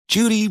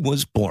Judy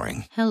was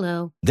boring.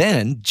 Hello.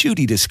 Then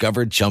Judy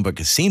discovered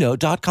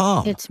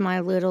ChumbaCasino.com. It's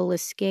my little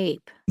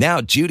escape. Now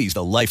Judy's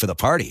the life of the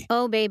party.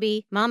 Oh,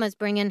 baby, mama's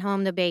bringing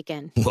home the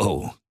bacon.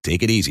 Whoa,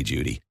 take it easy,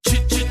 Judy.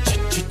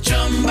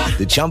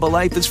 The Chumba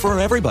life is for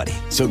everybody.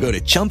 So go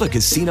to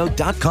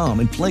ChumbaCasino.com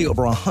and play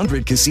over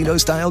 100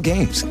 casino-style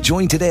games.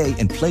 Join today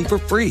and play for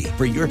free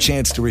for your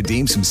chance to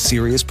redeem some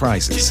serious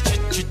prizes.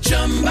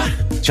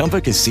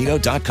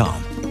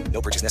 ChumbaCasino.com.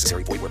 No purchase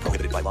necessary. Void where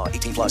prohibited by law.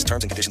 18 plus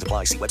terms and conditions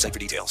apply. See website for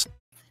details.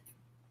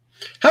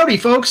 Howdy,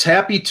 folks.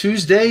 Happy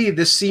Tuesday.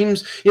 This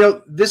seems,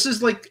 this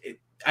is like,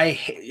 I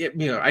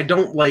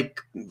don't like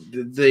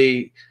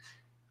the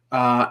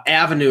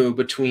avenue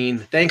between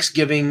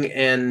Thanksgiving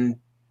and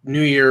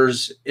New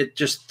Year's. It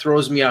just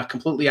throws me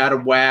completely out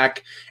of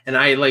whack. And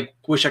I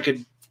wish I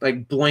could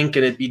blink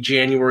and it'd be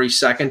January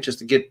 2nd just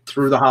to get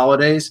through the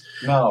holidays.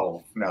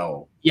 No.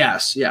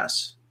 Yes.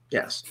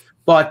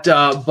 But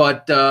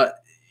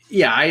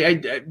yeah,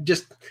 I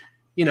just,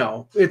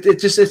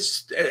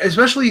 it's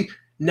especially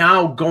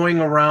now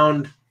going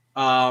around,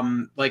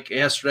 like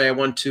yesterday I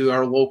went to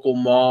our local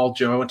mall,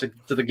 Joe. I went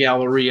to the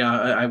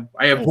Galleria.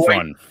 I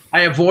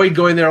avoid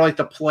going there like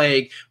the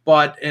plague,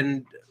 but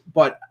in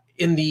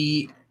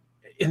the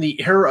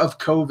era of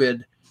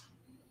COVID,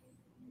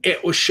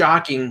 it was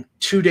shocking.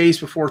 2 days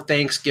before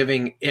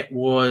Thanksgiving, it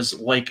was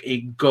like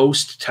a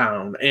ghost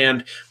town.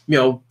 And,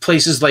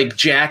 places like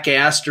Jack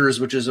Astor's,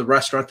 which is a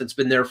restaurant that's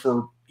been there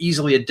for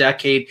easily a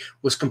decade,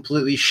 was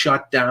completely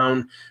shut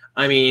down.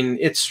 I mean,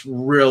 it's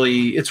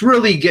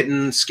really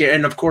getting scary.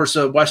 And of course,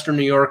 Western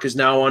New York is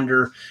now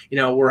under,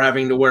 we're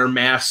having to wear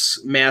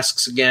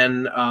masks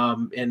again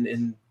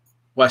in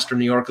Western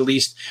New York, at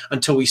least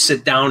until we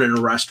sit down in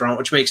a restaurant,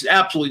 which makes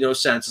absolutely no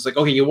sense. It's like,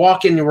 okay, you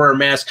walk in, you wear a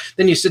mask,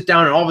 then you sit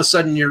down and all of a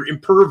sudden you're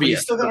impervious.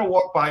 You're still going to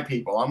walk by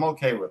people. I'm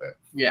okay with it.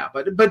 Yeah,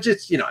 but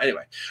just,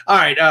 anyway. All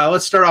right,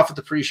 let's start off with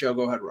the pre-show.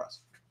 Go ahead,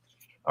 Russ.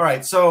 All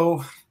right,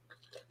 so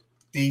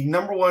the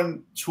number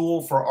one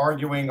tool for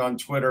arguing on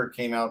Twitter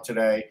came out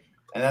today,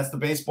 and that's the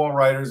Baseball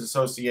Writers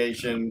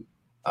Association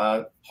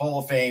Hall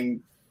of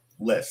Fame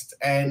list.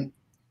 And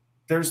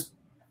there's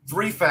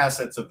three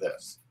facets of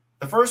this.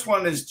 The first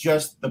one is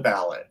just the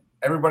ballot.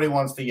 Everybody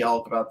wants to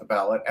yell about the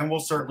ballot, and we'll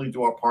certainly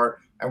do our part.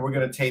 And we're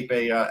going to tape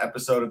a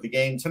episode of the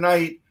game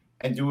tonight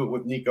and do it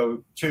with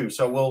Nico too.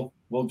 So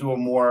we'll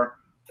do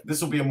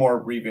this will be a more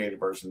abbreviated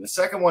version. The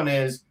second one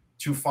is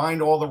to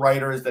find all the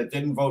writers that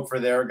didn't vote for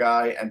their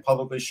guy and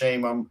publicly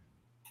shame them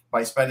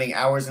by spending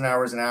hours and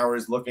hours and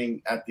hours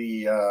looking at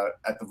the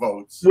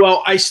votes.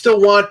 Well, I still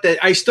want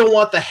that. I still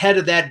want the head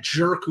of that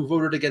jerk who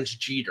voted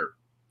against Jeter.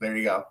 There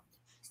you go.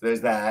 So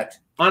there's that.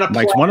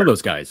 Mike's one of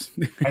those guys.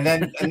 and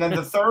then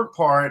the third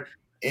part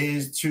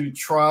is to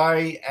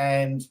try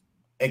and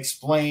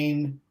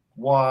explain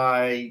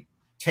why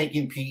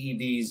taking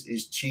PEDs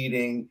is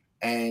cheating,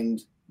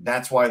 and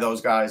that's why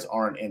those guys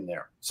aren't in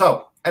there.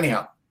 So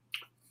anyhow,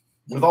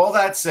 with all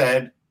that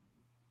said,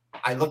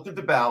 I looked at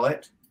the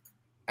ballot,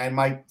 and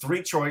my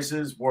three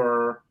choices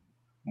were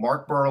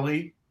Mark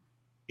Burley.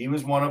 He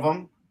was one of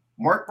them.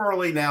 Mark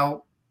Burley.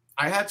 Now,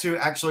 I had to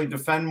actually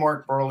defend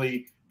Mark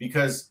Burley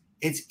because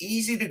it's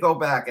easy to go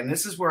back, and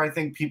this is where I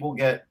think people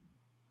get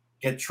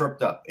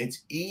tripped up.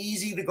 It's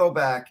easy to go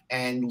back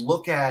and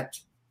look at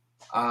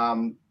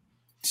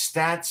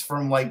stats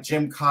from like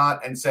Jim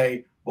Cott and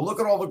say, well,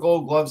 look at all the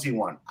gold gloves he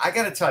won. I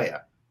got to tell you,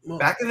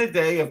 back in the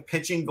day of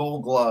pitching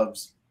gold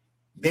gloves,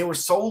 they were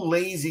so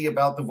lazy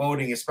about the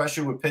voting,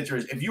 especially with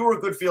pitchers. If you were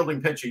a good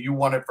fielding pitcher, you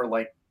won it for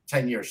like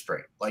 10 years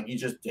straight, like you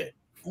just did.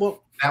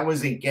 Well, that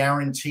was a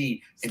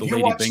guarantee. If you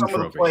watch some of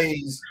the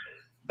plays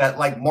that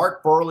like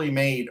Mark Burley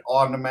made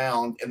on the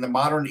mound in the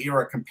modern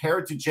era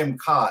compared to Jim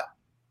Cott,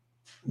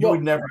 you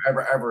would never,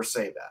 ever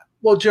say that.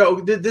 Well, Joe,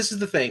 this is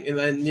the thing. And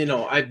then,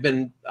 I've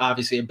been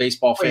obviously a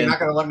baseball fan. You're not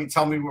going to let me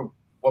tell me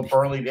what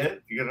Burley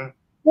did? You're going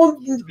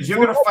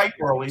to fight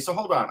Burley. So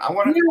hold on.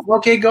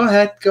 Okay, go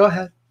ahead.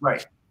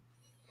 Right.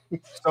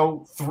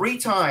 So 3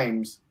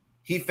 times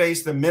he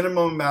faced the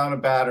minimum amount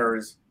of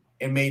batters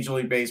in Major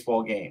League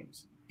Baseball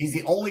games. He's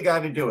the only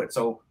guy to do it.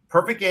 So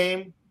perfect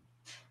game,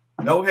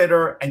 no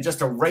hitter, and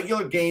just a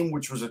regular game,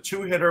 which was a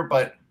 2-hitter,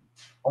 but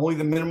only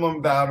the minimum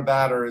amount of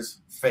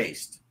batters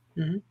faced.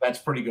 Mm-hmm. That's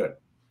pretty good.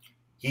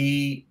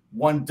 He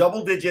won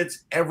double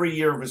digits every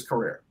year of his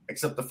career,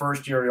 except the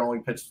first year he only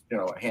pitched,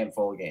 a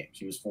handful of games.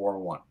 He was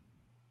 4-1.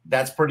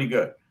 That's pretty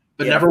good.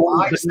 But never won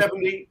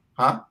 570,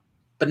 huh?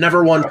 But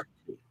never won.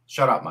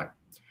 Shut up, Mike.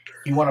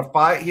 He won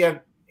he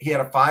had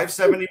a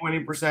 570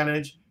 winning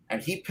percentage,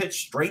 and he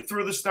pitched straight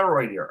through the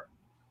steroid era.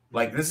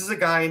 Like, this is a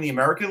guy in the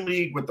American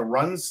League with the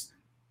runs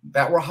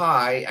that were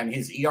high, and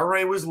his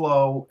ERA was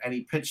low, and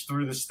he pitched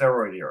through the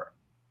steroid era.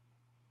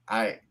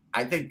 I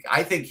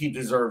think he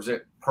deserves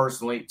it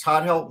personally.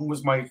 Todd Helton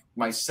was my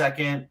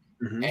second,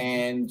 mm-hmm.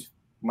 and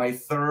my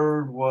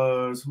third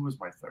was who was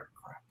my third?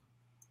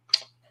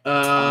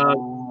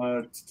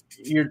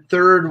 Your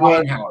third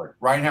was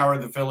Ryan Howard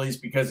of the Phillies,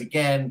 because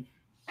again,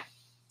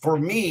 for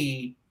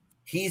me,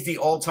 he's the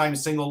all-time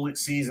single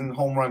season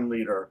home run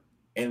leader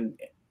in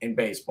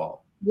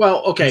baseball.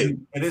 Well, okay.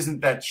 It isn't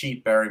that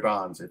cheap, Barry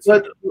Bonds. It's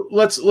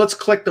Let's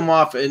click them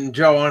off. And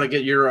Joe, I want to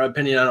get your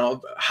opinion on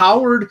all.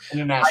 Howard,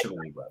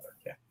 internationally, brother.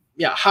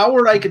 Yeah,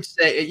 Howard, I could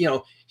say,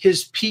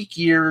 his peak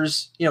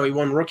years, he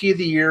won Rookie of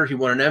the Year, he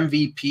won an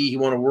MVP, he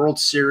won a World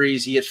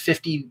Series, he had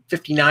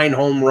 59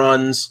 home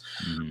runs.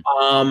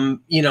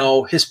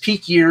 His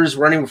peak years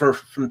running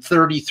from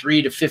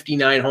 33 to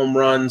 59 home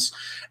runs,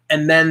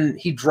 and then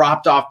he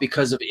dropped off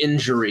because of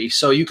injury.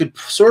 So you could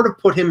sort of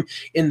put him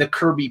in the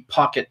Kirby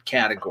Puckett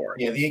category.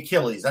 Yeah, the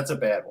Achilles, that's a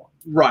bad one.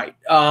 Right.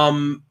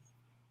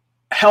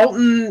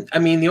 Helton,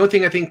 the only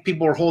thing I think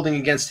people are holding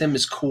against him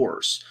is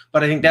Coors,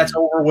 but I think that's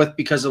over with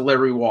because of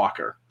Larry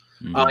Walker.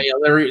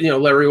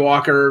 Larry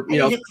Walker, he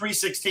hit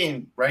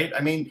 316, right?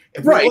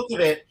 If we look at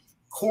it,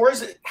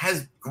 Coors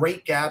has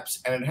great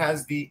gaps and it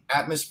has the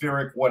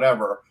atmospheric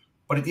whatever,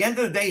 but at the end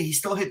of the day, he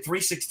still hit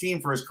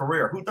 316 for his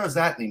career. Who does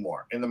that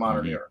anymore in the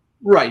modern era?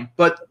 Right,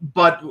 but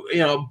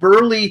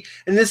Burley,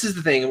 and this is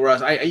the thing,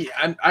 Russ.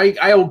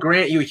 I will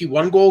grant you, he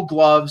won Gold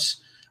Gloves.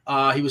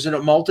 He was in a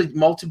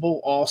multiple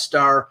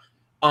All-Star.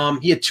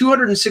 He had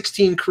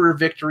 216 career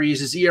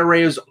victories. His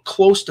ERA was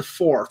close to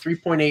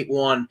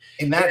 3.81.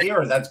 In that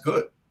era, that's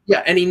good.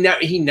 Yeah, and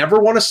he never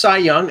won a Cy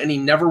Young, and he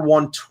never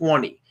won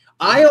 20.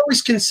 I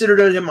always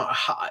considered him a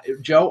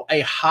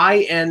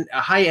high-end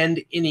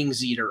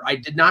innings eater. I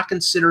did not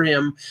consider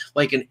him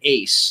like an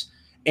ace.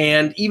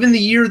 And even the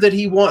year that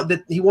he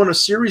won a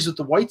series with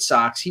the White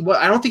Sox,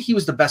 I don't think he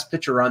was the best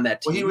pitcher on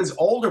that team. Well, he was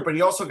older, but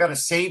he also got a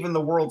save in the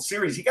World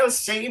Series. He got a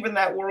save in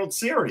that World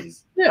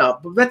Series. Yeah,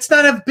 but that's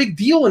not a big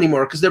deal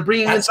anymore because they're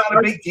bringing That's not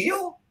a big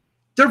deal.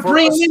 They're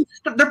bringing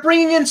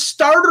in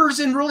starters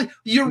and really.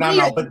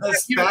 No, but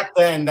back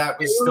then that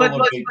was still a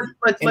big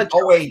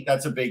deal. In 08,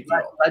 that's a big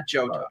deal. Let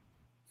Joe talk.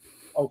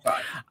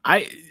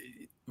 Okay.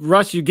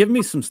 Russ, you give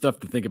me some stuff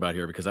to think about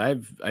here because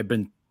I've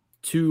been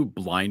too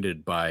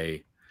blinded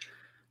by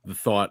the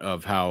thought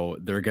of how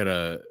they're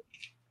gonna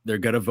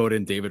vote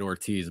in David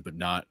Ortiz, but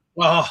not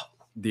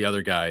the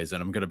other guys,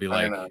 and I'm gonna be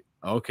like,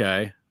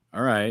 okay,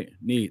 all right,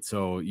 neat.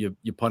 So you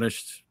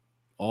punished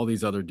all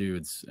these other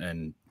dudes,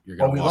 and you're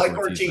gonna. Well, we like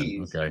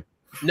Ortiz. Okay.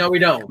 No, we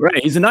don't.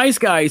 Right, he's a nice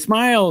guy. He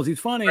smiles. He's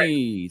funny. Right.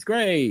 He's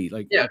great.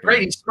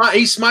 Great.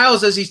 He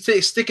smiles as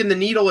he's sticking the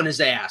needle in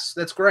his ass.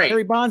 That's great.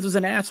 Barry Bonds was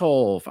an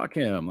asshole. Fuck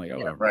him.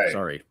 Right.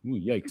 Sorry. Ooh,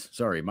 yikes.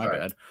 Sorry, my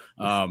bad.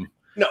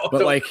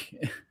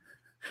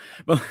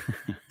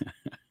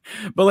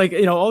 But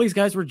all these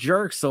guys were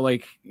jerks. So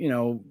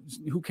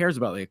who cares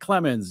about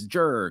Clemens,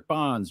 jerk,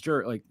 Bonds,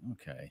 jerk.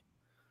 Okay,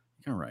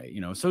 all right.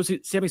 So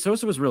Sammy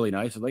Sosa was really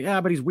nice.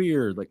 But he's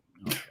weird.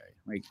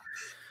 Okay,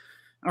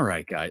 all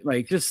right, guys.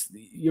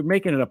 You're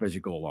making it up as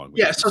you go along.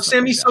 So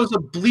Sammy Sosa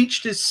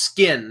bleached his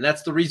skin.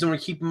 That's the reason we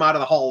keep him out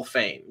of the Hall of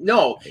Fame.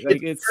 No,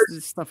 this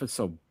stuff is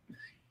so.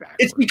 Backwards.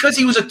 It's because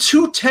he was a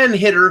 210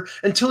 hitter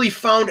until he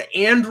found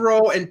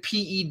andro and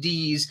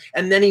PEDs,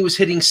 and then he was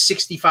hitting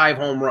 65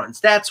 home runs.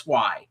 That's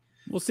why.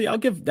 Well, see,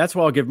 that's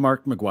why I'll give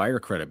Mark McGwire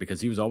credit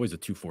because he was always a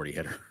 240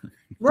 hitter.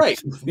 Right.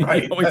 He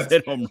always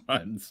hit home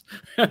runs.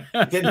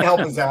 Didn't help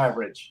his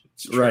average.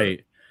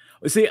 Right.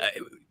 See,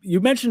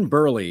 you mentioned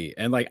Burley,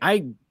 and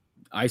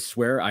I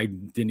swear I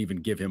didn't even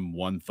give him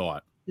one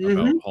thought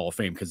about Hall of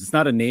Fame because it's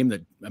not a name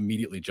that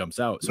immediately jumps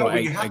out. So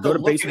I go to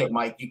baseball.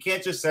 Mike. You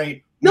can't just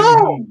say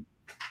no.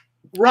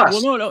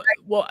 Russ. Well, no.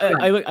 Well,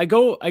 I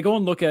go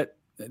and look at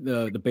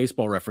the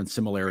Baseball Reference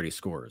similarity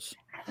scores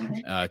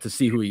to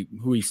see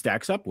who he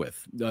stacks up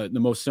with the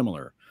most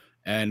similar,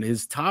 and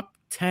his top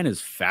 10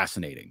 is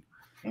fascinating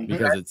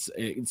because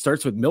it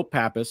starts with Milt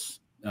Pappas,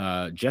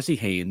 Jesse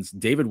Haynes,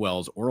 David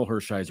Wells, Oral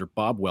Hershiser,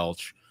 Bob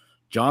Welch,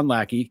 John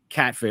Lackey,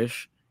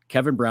 Catfish,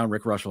 Kevin Brown,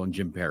 Rick Russell, and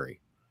Jim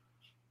Perry.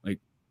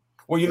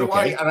 Well, you know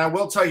why, and I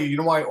will tell you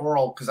know why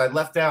Oral, because I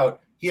left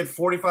out. He had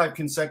 45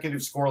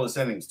 consecutive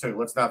scoreless innings too.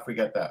 Let's not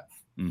forget that.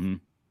 Mm-hmm.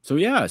 So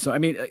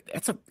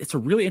it's a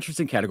really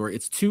interesting category.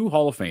 It's two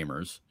Hall of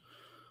Famers.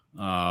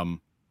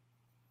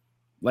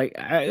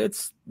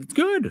 It's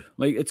good.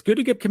 It's good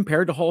to get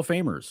compared to Hall of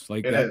Famers.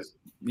 It is.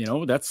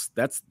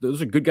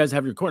 Those are good guys to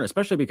have in your corner,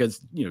 especially because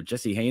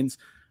Jesse Haynes,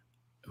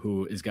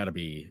 who is got to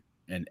be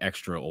an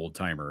extra old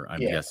timer. I'm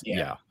guessing.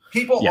 Yeah.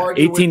 People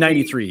argue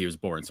 1893 he was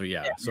born. So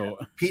So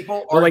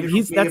people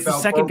argue that's the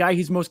second guy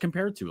he's most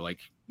compared to.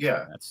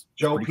 That's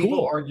Joe. People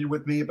cool. argue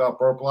with me about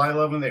Brock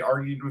Blyleven. They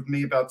argued with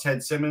me about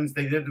Ted Simmons.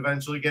 They did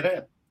eventually get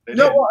in.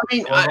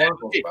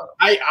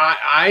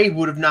 I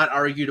would have not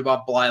argued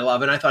about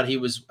Blyleven. I thought he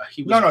was.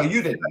 No,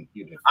 you didn't.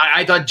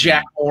 I thought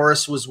Jack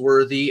Morris was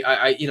worthy.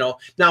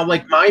 Now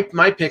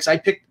my picks. I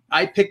picked.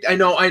 I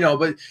know.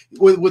 But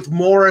with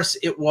Morris,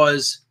 it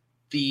was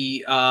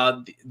the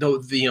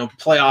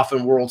playoff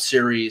and World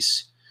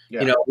Series.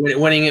 Yeah.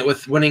 Winning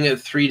it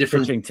 3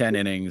 different pitching 10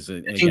 innings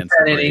against the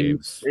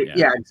Braves.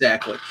 Yeah,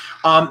 exactly.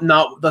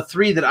 Now the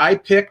 3 that I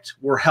picked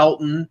were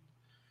Helton,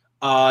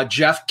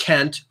 Jeff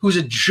Kent, who's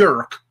a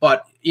jerk,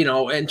 but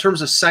in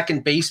terms of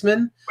second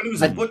baseman, but he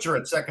was a butcher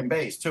at second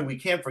base too. We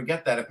can't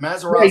forget that. If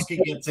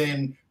Mazeroski gets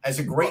in as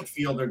a great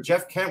fielder,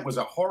 Jeff Kent was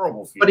a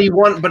horrible fielder.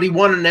 But he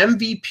won an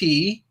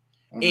MVP,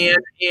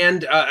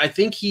 And I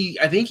think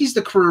he's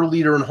the career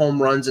leader in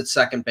home runs at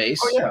second base.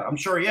 Oh yeah, I'm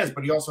sure he is.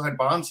 But he also had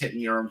Bonds hitting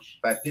near him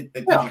that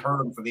didn't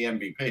hurt him for the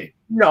MVP.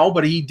 No,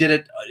 but he did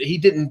it. He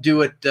didn't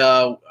do it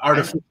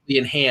artificially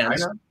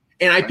enhanced.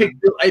 And I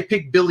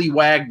picked Billy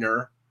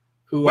Wagner,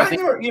 who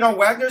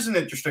Wagner's an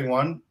interesting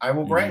one. I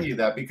will grant you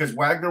that because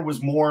Wagner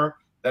was more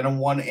than a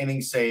 1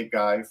 inning save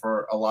guy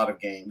for a lot of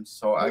games.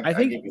 So I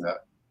give you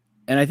that.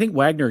 And I think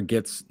Wagner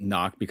gets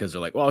knocked because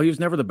they're like, well, he was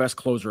never the best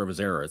closer of his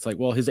era. It's like,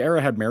 well, his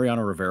era had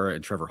Mariano Rivera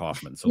and Trevor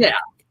Hoffman. So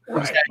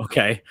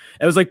okay.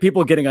 It was like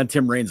people getting on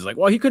Tim Raines. Like,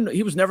 well,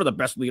 he was never the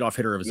best leadut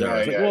hitter of his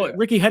era.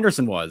 Ricky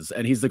Henderson was,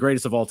 and he's the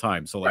greatest of all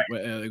time. So what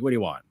do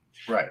you want?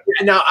 Right.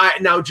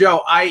 Now,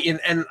 Joe,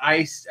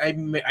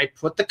 I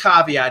put the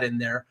caveat in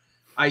there.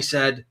 I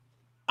said,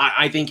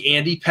 I think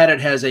Andy Pettitte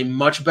has a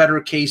much better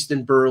case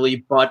than Burley,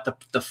 but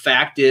the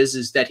fact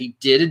is that he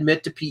did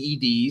admit to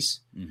PEDs.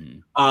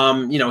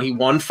 He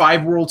won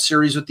 5 World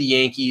Series with the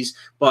Yankees,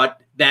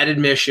 but that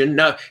admission,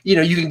 now,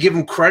 you can give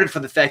him credit for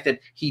the fact that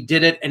he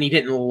did it and he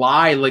didn't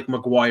lie like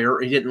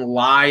McGuire. He didn't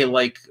lie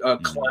like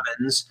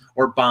Clemens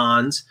or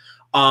Bonds.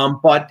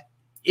 But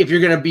if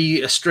you're going to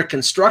be a strict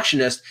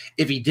constructionist,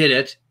 if he did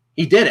it,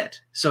 he did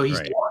it. So he's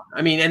done.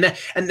 I mean,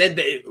 and then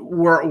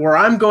where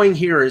I'm going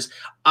here is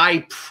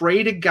I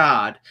pray to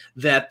God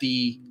that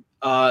the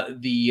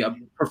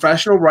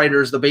professional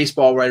writers, the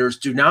baseball writers,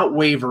 do not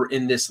waver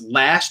in this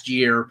last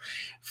year.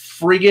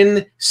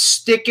 Friggin'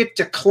 stick it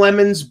to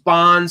Clemens,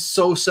 Bonds,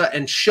 Sosa,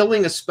 and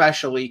Schilling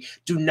especially.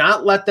 Do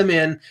not let them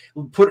in.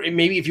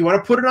 Maybe if you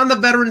want to put it on the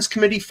Veterans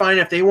Committee, fine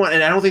if they want.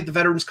 And I don't think the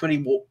Veterans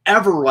Committee will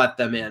ever let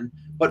them in.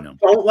 But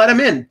don't let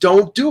them in.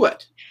 Don't do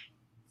it.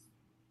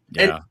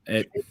 Yeah,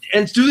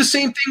 and do the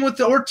same thing with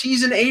the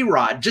Ortiz and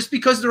A-Rod. Just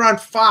because they're on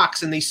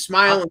Fox and they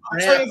smile. I'll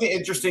tell you the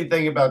interesting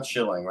thing about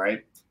Schilling,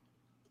 right?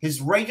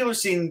 His regular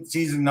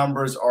season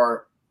numbers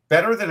are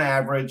better than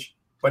average,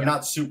 but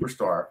not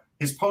superstar.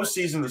 His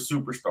postseason is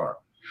superstar.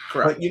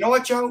 Correct. But you know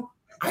what, Joe?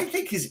 I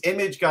think his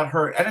image got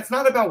hurt. And it's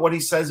not about what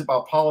he says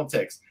about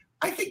politics.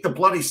 I think the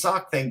bloody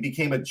sock thing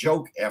became a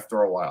joke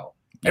after a while.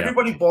 Yeah.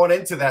 Everybody bought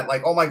into that,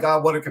 like, oh my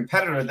God, what a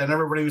competitor. Then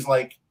everybody was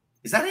like,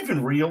 is that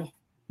even real?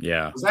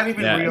 Yeah. Was that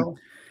even real?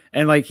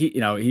 And like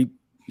he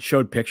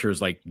showed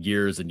pictures like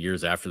years and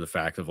years after the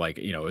fact of like,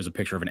 it was a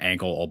picture of an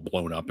ankle all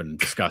blown up and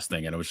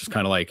disgusting. And it was just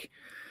kind of like,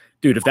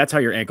 dude, if that's how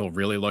your ankle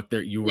really looked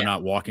there, you were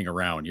not walking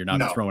around. You're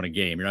not throwing a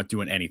game. You're not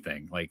doing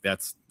anything. Like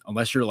that's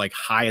unless you're like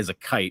high as a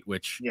kite,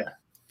 which you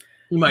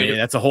might.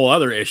 That's a whole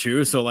other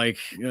issue. So like,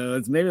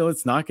 maybe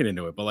let's not get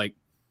into it. But like,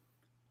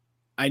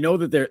 I know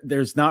that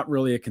there's not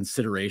really a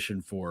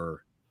consideration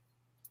for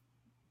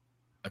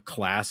a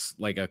class,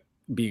 like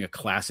being a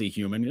classy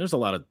human. There's a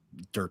lot of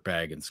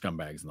dirtbag and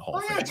scumbags in the Hall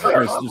of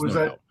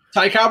Fame.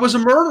 Ty Cobb was a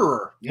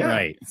murderer. Yeah.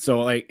 Right.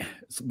 So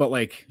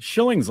but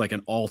Schilling's like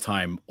an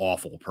all-time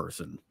awful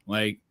person.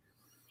 Like,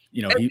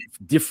 he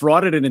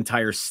defrauded an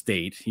entire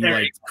state.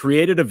 He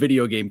created a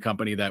video game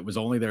company that was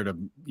only there to,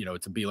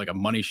 to be like a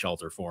money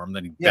shelter for him.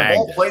 Then he bagged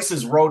all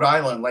places, Rhode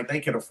Island, like they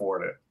could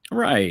afford it.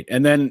 Right.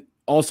 And then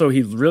also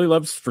he really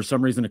loves for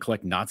some reason to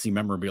collect Nazi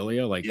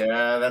memorabilia. Like,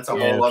 that's a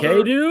whole other.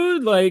 Okay,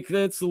 dude. Like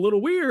that's a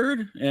little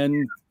weird.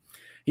 And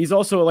he's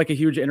also like a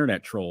huge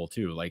internet troll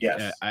too. Like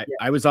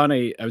I was on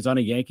a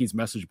Yankees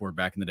message board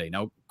back in the day.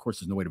 Now, of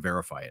course, there's no way to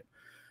verify it,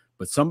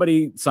 but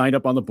somebody signed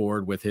up on the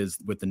board with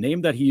the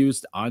name that he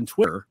used on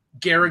Twitter.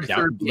 Garrick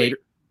later.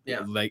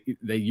 Yeah. Like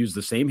they use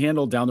the same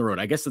handle down the road.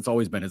 I guess it's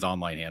always been his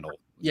online handle.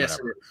 Yes.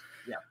 It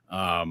is.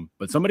 Yeah.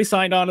 But somebody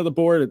signed onto the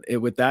board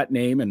with that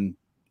name, and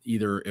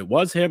either it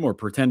was him or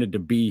pretended to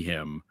be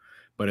him.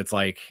 But it's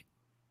like,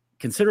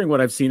 considering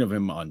what I've seen of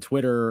him on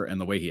Twitter and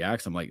the way he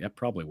acts, I'm like, that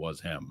probably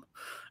was him.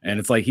 And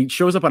it's like, he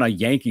shows up on a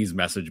Yankees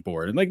message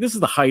board. And like, this is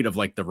the height of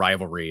like the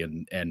rivalry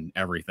and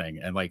everything.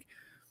 And like,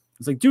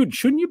 it's like, dude,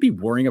 shouldn't you be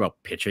worrying about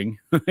pitching?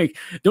 Like,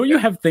 don't you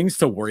have things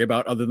to worry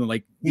about other than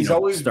like,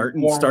 always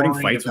starting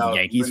fights with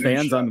Yankees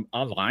fans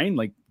online?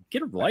 Like,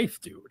 get a life,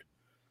 dude.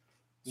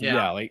 So,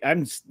 like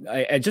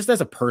I just as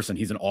a person,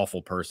 he's an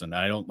awful person.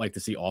 I don't like to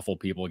see awful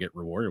people get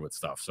rewarded with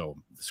stuff. So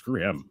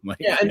screw him. Like,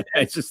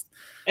 it's just,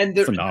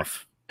 it's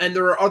enough. And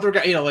there are other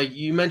guys, like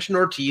you mentioned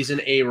Ortiz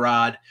and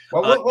A-Rod.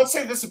 Well, let's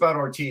say this about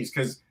Ortiz,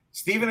 because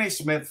Stephen A.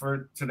 Smith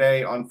for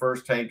today on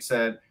First Take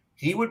said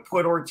he would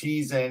put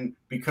Ortiz in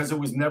because it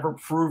was never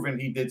proven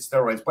he did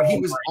steroids, but he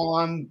was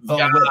on the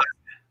list.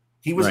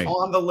 He was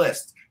on the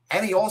list.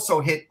 And he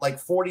also hit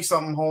like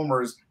 40-something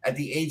homers at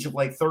the age of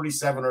like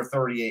 37 or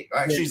 38.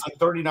 Actually, he's like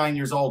 39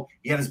 years old.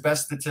 He had his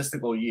best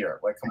statistical year.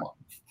 Like, come on.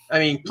 I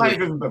mean, he might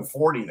have even been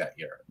 40 that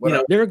year.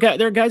 There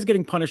are guys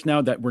getting punished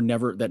now that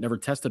never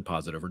tested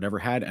positive or never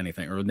had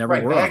anything or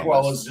never were.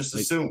 Bagwell is just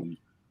assumed.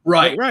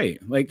 Right.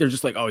 Like they're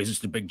just like, oh, he's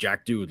just a big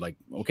jack dude. Like,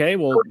 okay,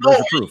 well, where's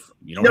the proof?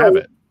 You don't have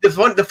it.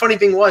 The funny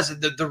thing was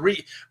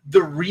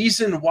the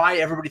reason why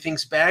everybody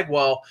thinks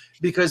Bagwell,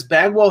 because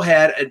Bagwell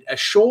had a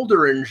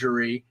shoulder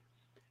injury.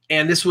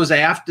 and this was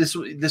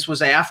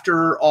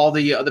after all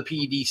the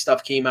PED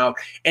stuff came out,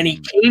 and he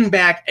came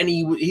back, and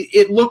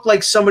it looked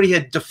like somebody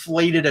had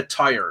deflated a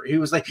tire. He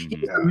was like he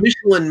was a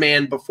Michelin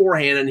man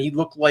beforehand, and he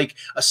looked like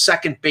a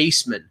second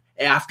baseman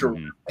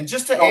afterward. And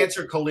just to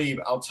answer Khalib,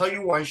 I'll tell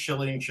you why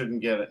Clemens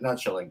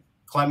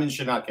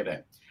should not get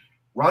in.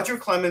 Roger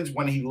Clemens,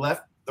 when he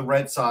left the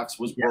Red Sox,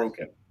 was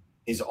broken.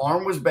 His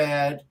arm was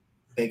bad.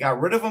 They got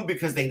rid of him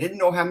because they didn't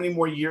know how many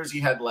more years he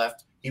had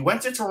left. He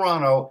went to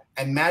Toronto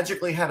and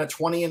magically had a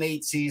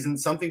 20-8 season,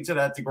 something to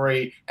that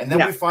degree. And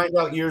then we find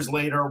out years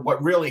later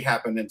what really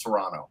happened in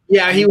Toronto.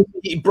 Yeah,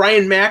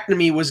 Brian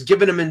McNamee was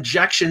giving him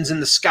injections in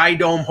the Sky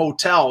Dome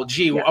Hotel.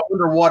 Gee, I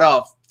wonder what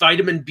of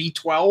vitamin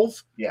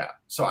B12. Yeah.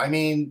 So I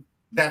mean,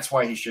 that's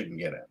why he shouldn't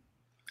get in.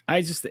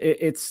 It's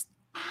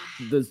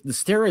the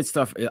steroid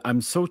stuff. I'm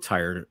so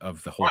tired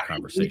of the whole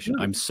conversation.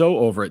 I'm so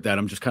over it that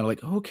I'm just kind of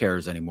like, who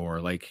cares anymore?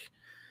 Like,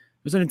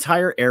 there's an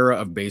entire era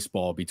of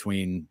baseball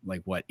between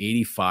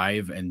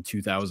 85 and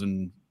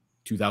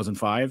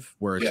 2005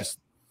 where it's just,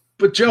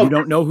 but Joe, you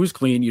don't know who's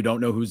clean, you don't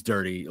know who's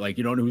dirty, like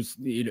you don't know who's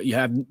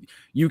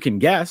you can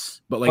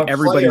guess, but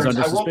everybody's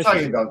under suspicion. I will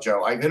tell you though,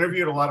 Joe, I've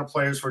interviewed a lot of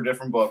players for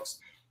different books,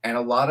 and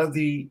a lot of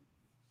the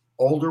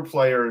older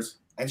players,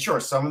 and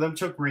sure, some of them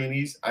took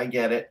greenies, I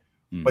get it,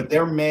 but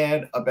they're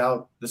mad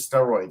about the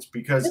steroids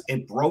because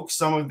it broke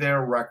some of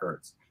their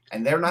records.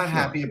 And they're not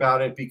happy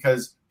about it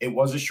because it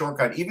was a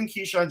shortcut. Even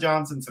Keyshawn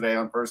Johnson today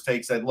on First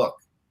Take said, look,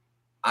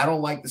 I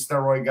don't like the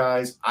steroid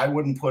guys. I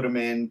wouldn't put them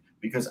in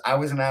because I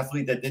was an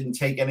athlete that didn't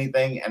take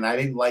anything, and I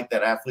didn't like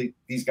that athlete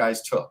these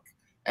guys took.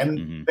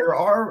 And there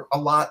are a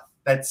lot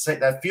that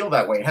feel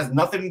that way. It has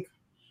nothing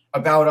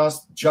about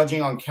us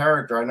judging on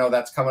character. I know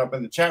that's coming up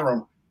in the chat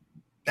room.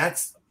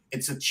 It's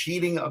a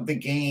cheating of the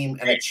game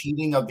and a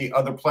cheating of the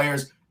other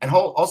players, and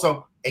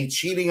also a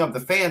cheating of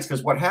the fans,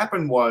 because what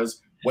happened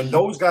was, when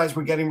those guys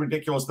were getting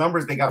ridiculous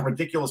numbers, they got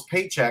ridiculous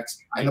paychecks,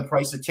 and the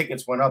price of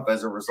tickets went up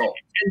as a result.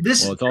 And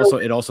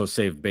it also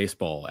saved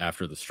baseball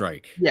after the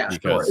strike. Yeah,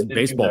 because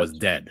baseball was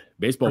dead.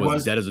 Baseball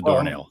was dead as a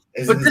doornail.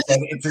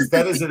 It's as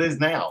dead as it is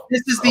now.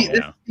 This is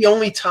the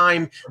only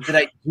time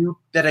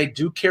that I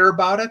do care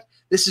about it.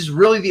 This is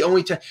really the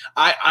only time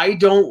I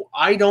don't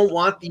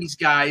want these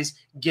guys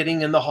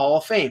getting in the Hall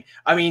of Fame.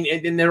 I mean,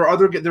 and there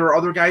are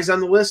other guys on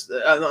the list.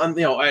 I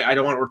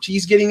don't want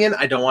Ortiz getting in.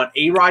 I don't want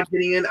A-Rod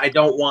getting in. I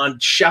don't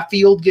want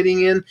Sheffield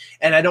getting in,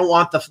 and I don't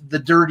want the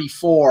dirty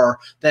four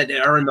that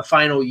are in the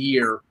final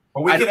year.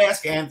 Well, we could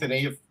ask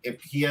Anthony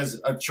if he has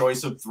a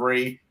choice of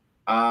three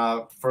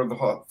for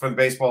the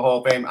Baseball Hall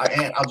of Fame.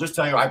 I'll just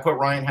tell you, I put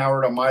Ryan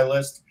Howard on my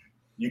list.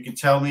 You can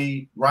tell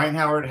me Ryan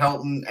Howard,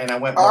 Helton, and I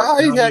went.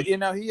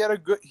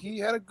 He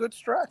had a good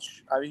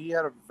stretch. I mean, he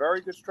had a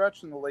very good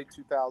stretch in the late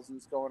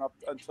 2000s, going up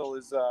until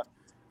his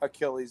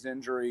Achilles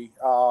injury.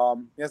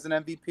 He has an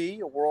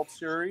MVP, a World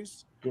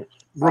Series,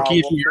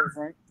 rookie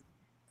year.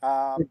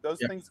 Those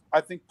things,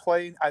 I think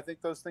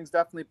those things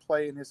definitely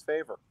play in his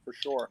favor for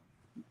sure.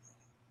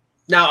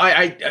 Now,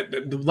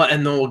 and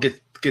then we'll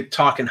get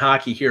talking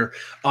hockey here.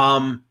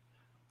 Omar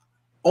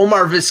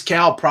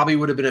Vizquel probably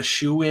would have been a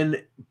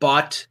shoe-in,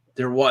 but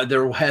there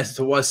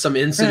was some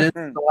incident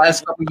in the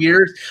last couple of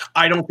years.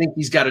 I don't think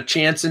he's got a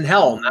chance in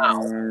hell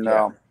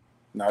now.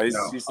 No,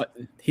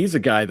 he's a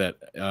guy that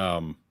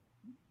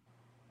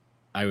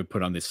I would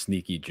put on this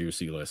sneaky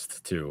juicy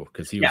list too,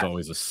 because he was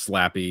always a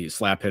slap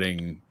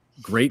hitting,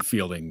 great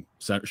fielding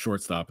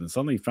shortstop, and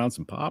suddenly he found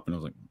some pop, and I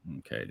was like,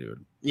 okay,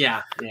 dude.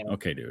 Yeah.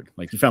 Okay, dude.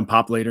 Like, you found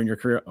pop later in your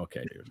career.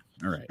 Okay, dude.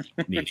 All right,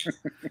 neat.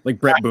 Like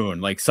Brett Boone.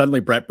 Like, suddenly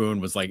Brett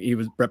Boone was a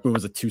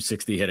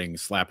 260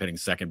 slap hitting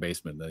second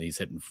baseman. Then he's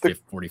hitting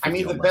 40. I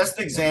mean, the best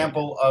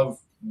example of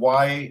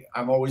why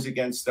I'm always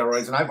against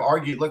steroids, and I've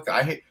argued. Look,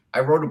 I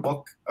wrote a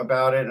book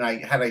about it, and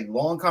I had a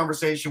long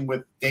conversation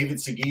with David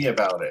Segui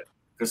about it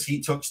because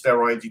he took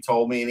steroids. He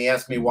told me, and he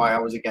asked me why I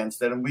was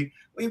against it, and we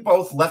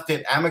both left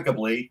it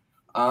amicably.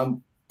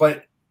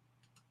 But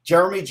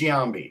Jeremy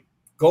Giambi,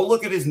 go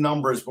look at his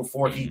numbers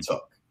before he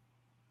took,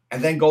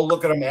 and then go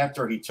look at him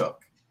after he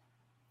took.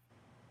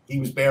 He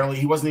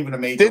wasn't even a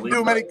major leaguer. Didn't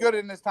do him any good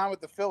in his time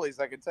with the Phillies,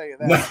 I can tell you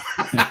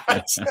that.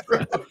 That's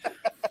true.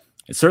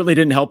 It certainly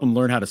didn't help him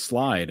learn how to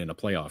slide in a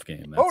playoff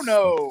game. Oh,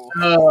 no.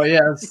 Oh,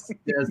 yes.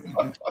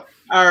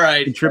 All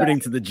right.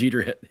 Contributing to the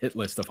Jeter hit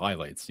list of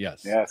highlights.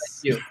 Yes. Thank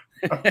you.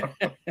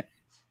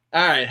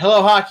 All right.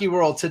 Hello, Hockey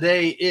World.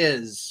 Today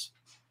is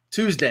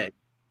Tuesday,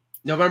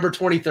 November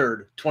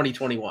 23rd,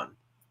 2021.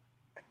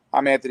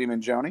 I'm Anthony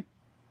Mangione.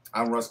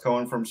 I'm Russ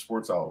Cohen from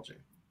Sportsology.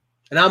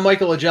 And I'm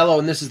Michael Agello,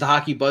 and this is the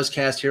Hockey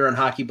Buzzcast here on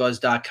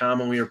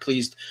HockeyBuzz.com, and we are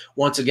pleased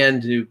once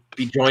again to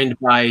be joined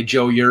by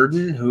Joe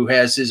Yerdon, who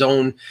has his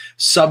own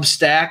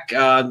Substack,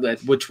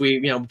 which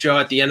Joe,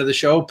 at the end of the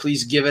show,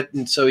 please give it,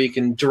 and so you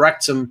can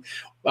direct some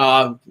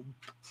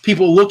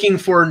people looking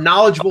for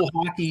knowledgeable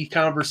hockey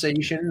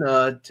conversation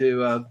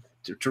to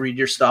read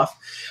your stuff.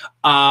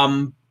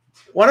 Want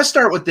to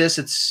start with this.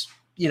 It's,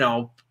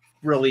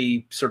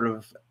 really sort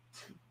of,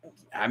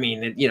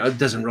 it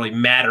doesn't really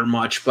matter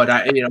much,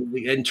 but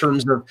in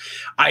terms of,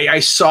 I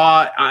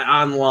saw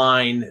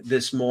online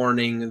this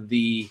morning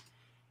the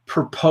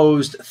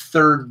proposed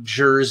third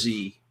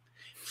jersey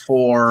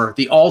for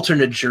the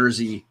alternate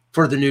jersey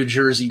for the New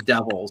Jersey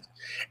Devils.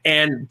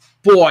 And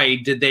boy,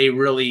 did they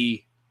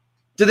really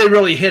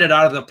hit it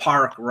out of the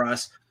park,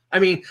 Russ. I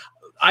mean,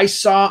 I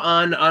saw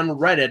on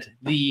Reddit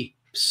the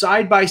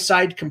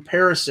side-by-side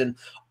comparison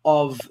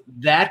of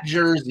that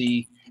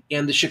jersey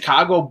and the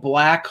Chicago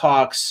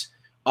Blackhawks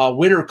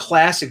Winter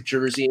Classic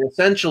jersey. And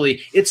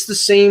essentially, it's the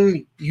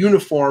same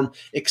uniform,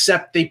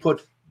 except they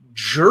put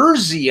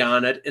jersey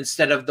on it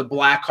instead of the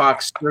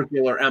Blackhawks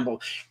circular emblem.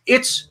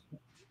 It's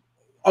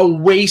a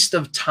waste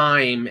of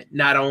time,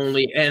 not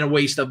only, and a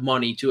waste of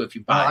money too if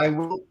you buy it.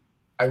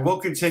 I will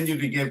continue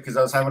to give, because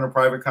I was having a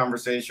private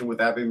conversation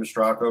with Abby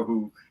Mastracco,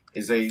 who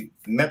is a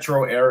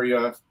metro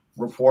area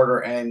reporter,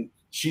 and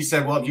she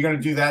said, well, if you're going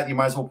to do that, you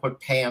might as well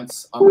put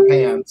pants on the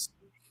pants.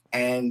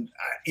 And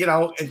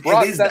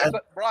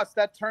Russ,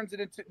 that turns it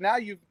into, now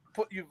you've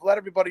let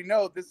everybody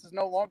know this is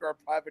no longer a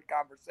private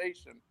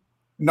conversation.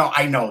 No,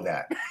 I know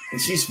that, and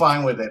she's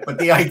fine with it. But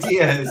the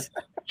idea is,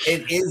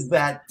 it is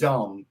that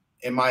dumb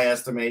in my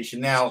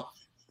estimation. Now,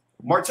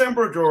 Martin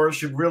Brodeur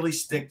should really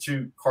stick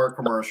to car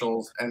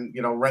commercials and,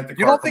 rent the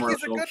car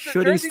commercials.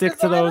 Should he stick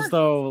to those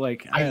though?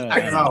 Like, I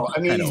don't know. I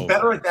mean, he's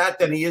better at that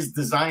than he is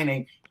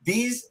designing.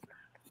 These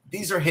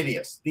are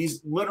hideous. These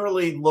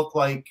literally look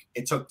like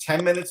it took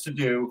 10 minutes to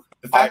do.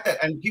 The fact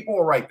that, and people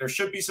were right, there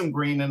should be some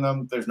green in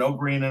them. There's no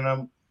green in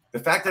them. The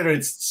fact that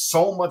it's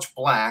so much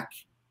black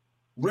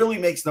really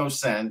makes no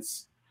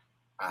sense.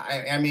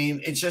 I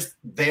mean, it's just,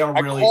 they are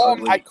really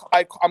ugly.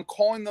 I'm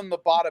calling them the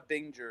Bada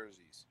Bing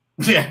jerseys.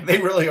 Yeah, they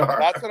really are.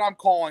 That's what I'm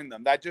calling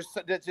them. That just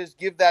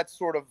give that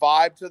sort of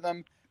vibe to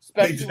them,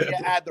 especially when you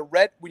add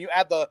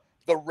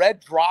the red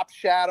drop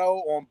shadow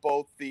on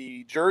both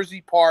the jersey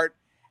part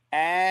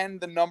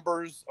and the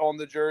numbers on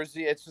the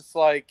jersey. It's just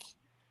like,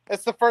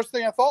 it's the first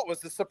thing I thought was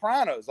the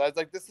Sopranos. I was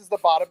like, this is the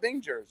Bada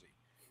Bing jersey.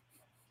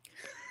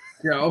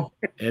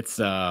 It's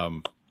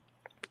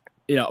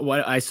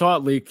what I saw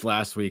it leaked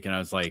last week, and I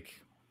was like,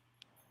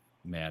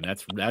 man,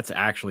 that's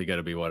actually going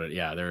to be what it.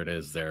 Yeah, there it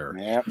is. There.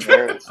 Yeah,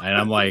 there it is. And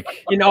I'm like,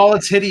 in all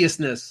its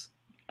hideousness.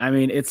 I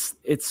mean, it's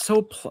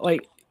so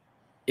like,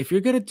 if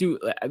you're gonna do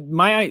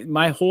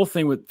my whole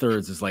thing with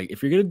thirds is like,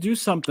 if you're gonna do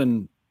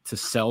something to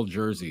sell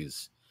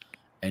jerseys,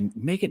 and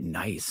make it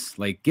nice,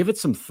 like give it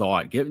some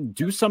thought,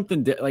 do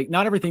something like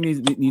not everything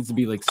needs to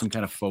be like some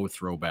kind of faux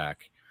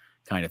throwback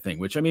kind of thing.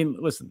 Which, I mean,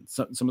 listen,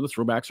 some of the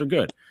throwbacks are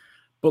good,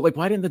 but like,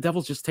 why didn't the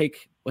Devils just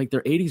take like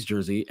their 80s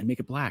jersey and make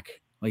it black?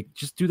 Like,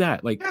 just do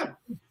that. Like,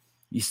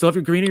 you still have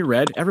your green and your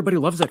red. Everybody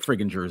loves that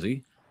friggin'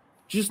 jersey.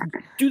 Just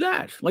do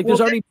that. Like,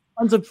 there's already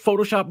tons of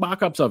Photoshop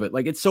mock-ups of it.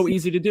 Like, it's so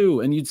easy to do,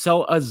 and you'd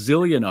sell a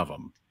zillion of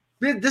them.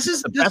 This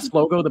is the best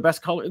logo, the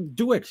best color.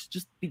 Do it.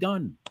 Just be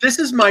done. This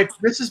is my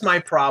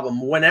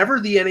problem. Whenever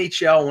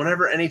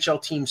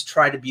NHL teams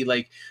try to be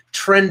like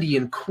trendy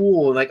and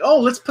cool, and like, oh,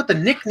 let's put the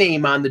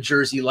nickname on the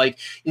jersey. Like,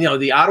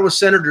 the Ottawa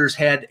Senators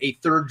had a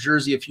third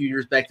jersey a few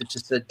years back that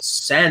just said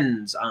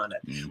Sens on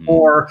it,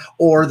 or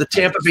the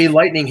Tampa Bay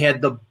Lightning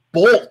had the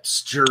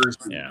Bolts jersey.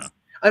 Yeah.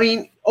 I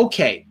mean,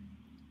 okay,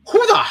 who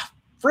the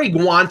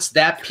frig wants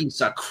that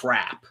piece of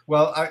crap?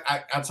 Well,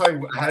 I'll tell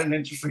you, I had an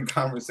interesting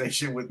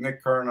conversation with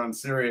Nick Kern on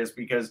Sirius,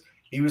 because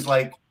he was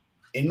like,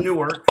 in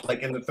Newark,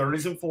 like in the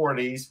 30s and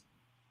 40s,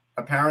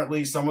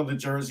 apparently some of the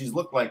jerseys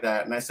look like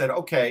that. And I said,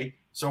 okay,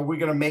 so are we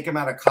going to make them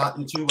out of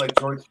cotton too, like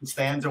George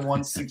Costanza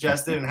once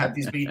suggested, and have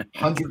these be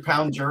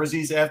 100-pound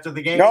jerseys after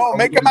the game? No,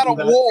 make them out of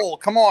wool.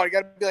 Come on, you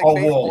got to be like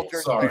baseball wool.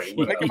 jerseys. Sorry.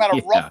 Make them out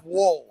of rough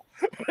wool.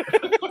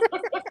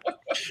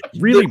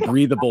 Really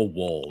breathable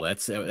wool.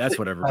 That's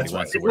what everybody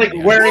wants to wear. It's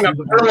like wearing a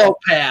pillow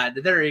pad.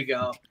 There you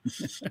go.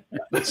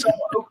 So,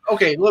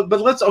 okay,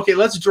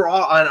 let's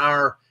draw on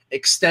our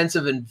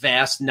extensive and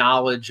vast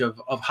knowledge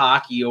of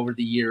hockey over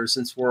the years,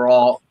 since we're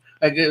all,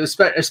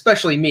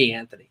 especially me,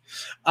 Anthony.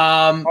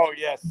 Oh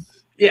yes.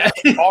 Yeah,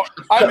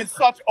 I'm in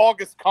such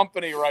august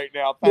company right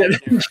now.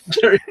 Thank you.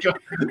 There you go.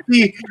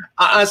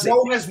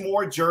 Joe has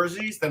more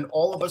jerseys than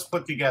all of us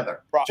put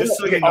together. Right. Just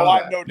so you know,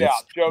 I have no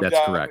doubt. Joe, that's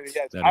correct.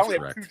 I only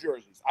have 2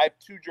 jerseys. I have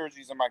 2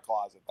 jerseys in my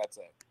closet. That's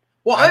it.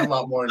 Well, I have a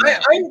lot more than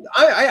that.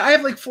 I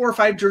have like 4 or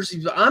 5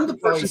 jerseys. I'm the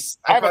person.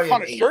 I have a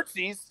ton of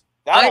shirtsies.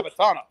 I have a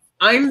ton of.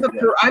 I'm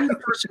the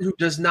person who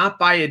does not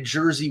buy a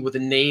jersey with a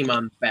name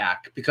on the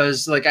back,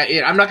 because like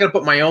I'm not going to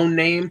put my own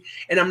name,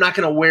 and I'm not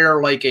going to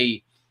wear like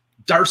a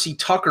Darcy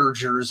Tucker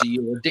jersey,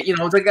 or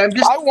it's like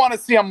I want to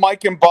see a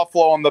Mike in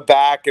Buffalo on the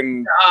back,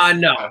 and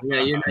no.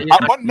 Yeah,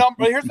 what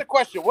number? Here's the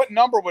question: what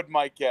number would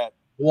Mike get?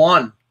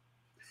 1.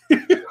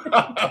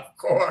 Of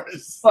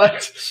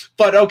course.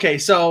 But okay,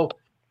 so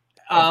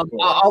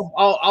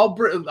I'll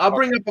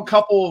bring up a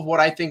couple of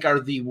what I think are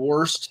the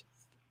worst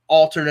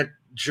alternate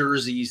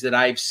jerseys that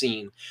I've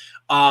seen.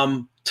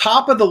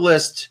 Top of the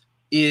list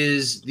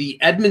is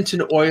the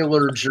Edmonton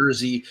Oilers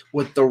jersey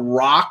with the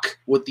rock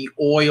with the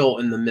oil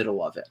in the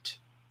middle of it.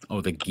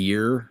 Oh, the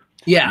gear.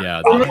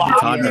 Yeah. The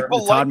Todd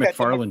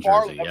McFarlane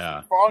jersey.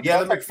 Yeah.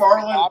 Yeah, the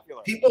McFarlane.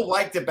 People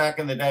liked it back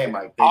in the day,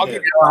 Mike. I'll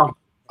give you one.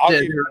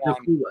 They're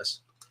clueless.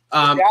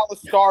 The Dallas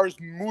Stars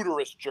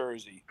Mooterist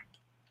jersey.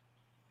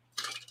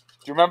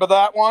 Do you remember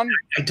that one?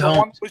 I The one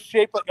don't. that was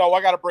shaped like. Oh,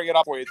 I got to bring it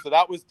up for you. So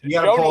that was. You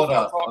gotta Joe pull knows it what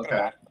I'm up. talking Okay.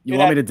 about. You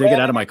want me to dig it red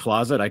out of in my it.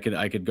 closet? I could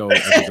go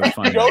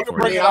find Joe it can for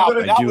bring you. it out.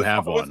 I That do was-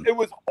 have it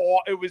was-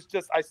 one. It was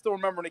just. I still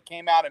remember when it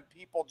came out, and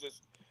people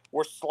just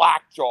were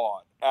slack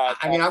jawed.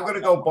 I mean, I'm going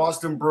to go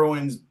Boston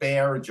Bruins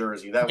Bear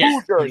jersey. That Pooh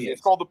was jersey. hideous.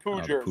 It's called the Pooh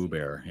Oh, the jersey. Pooh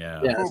Bear. Yeah.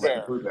 Yeah. Pooh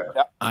Bear. Pooh Bear.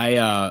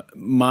 Yeah.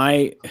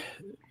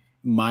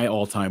 My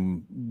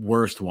all-time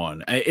worst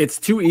one. It's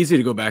too easy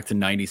to go back to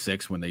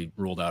 96 when they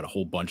rolled out a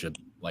whole bunch of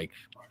like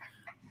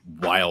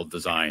wild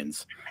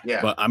designs.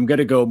 Yeah. But I'm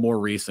gonna go more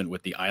recent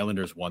with the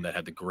Islanders one that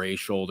had the gray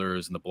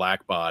shoulders and the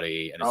black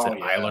body, and it said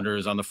yeah.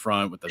 Islanders on the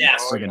front with the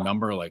Yes. friggin'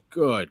 number. Like,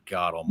 good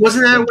God Almighty!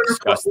 Wasn't that a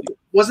disgusting?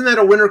 wasn't that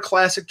a Winter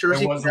Classic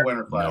jersey? It was the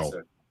Winter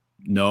Classic.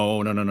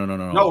 No.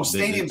 No,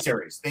 Stadium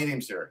Series.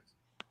 Stadium Series.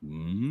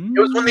 Mm, It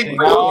was when they.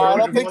 No, I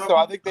don't think so.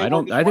 I think they. I were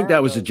don't. just I think that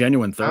wearing was a those.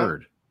 genuine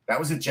third. That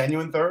was a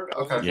genuine third? That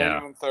was a Okay. Yeah.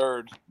 genuine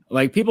third.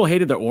 Like people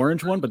hated the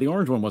orange one, but the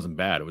orange one wasn't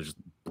bad. It was just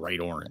bright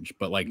orange.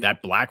 But like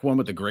that black one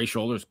with the gray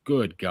shoulders,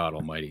 good God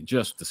Almighty,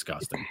 just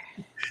disgusting.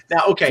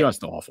 Now, okay,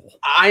 Just awful.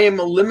 I am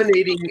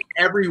eliminating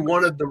every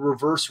one of the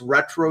reverse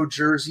retro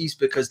jerseys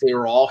because they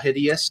were all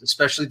hideous,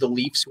 especially the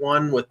Leafs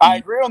one with. I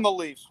agree on the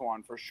Leafs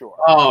one for sure.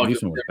 Oh,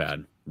 Leafs one was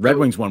bad. Red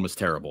Wings one was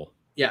terrible.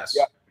 yes.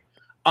 Yeah.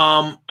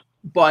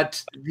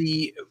 But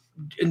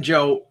and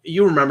Joe,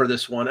 you remember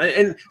this one,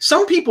 and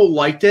some people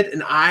liked it,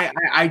 and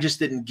I just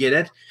didn't get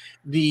it.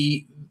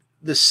 The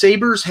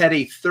Sabres had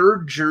a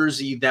third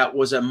jersey that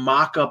was a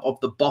mock-up of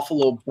the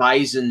Buffalo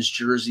Bison's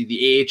jersey,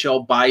 the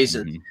AHL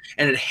Bison, Mhm.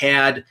 and it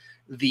had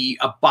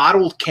a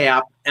bottle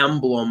cap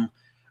emblem,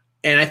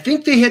 and I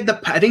think they had the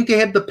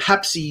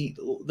Pepsi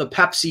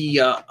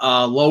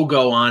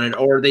logo on it,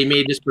 or they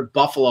may just put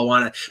Buffalo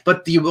on it.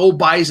 But the old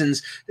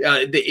Bisons,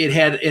 it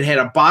had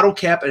a bottle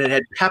cap and it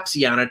had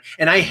Pepsi on it,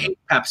 and I hate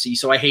Pepsi,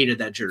 so I hated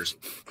that jersey.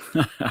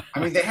 I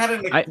mean, they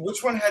had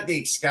which one had the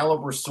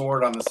Excalibur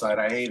sword on the side?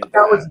 I hated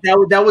that.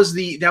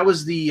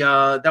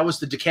 That was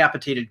the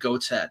decapitated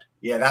goat's head.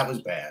 Yeah, that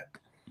was bad.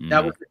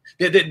 That was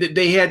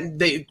they had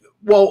the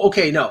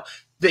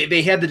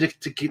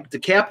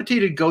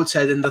decapitated goat's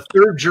head, and the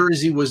third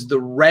jersey was the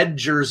red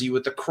jersey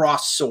with the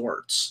cross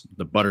swords,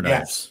 the butter Yes.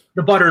 knives.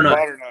 the butternut.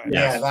 Butternut.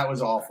 Yeah, that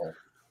was awful.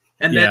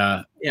 And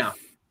Yeah. yeah,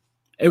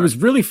 It was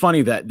really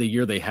funny that the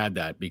year they had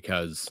that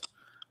because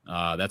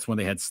that's when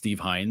they had Steve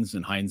Hines,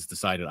 and Hines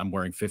decided I'm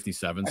wearing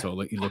 57, so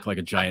he looked like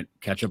a giant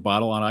ketchup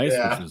bottle on ice,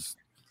 Yeah. which was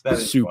That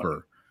is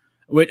super.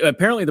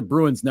 Apparently, the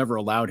Bruins never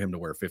allowed him to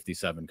wear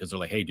 57 because they're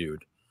like, "Hey,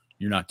 dude,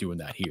 you're not doing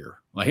that here."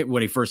 Like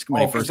when he first came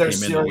in there's the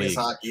serious league.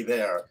 hockey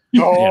there.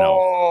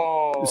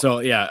 Oh, So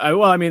yeah,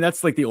 I mean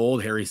that's like the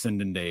old Harry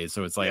Sinden days.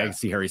 So it's like I Yeah. can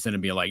see Harry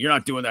Sinden being like, "You're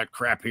not doing that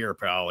crap here,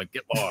 pal. Like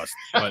get lost."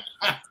 But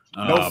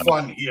No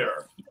fun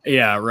here.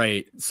 yeah,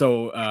 right.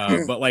 So,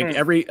 but like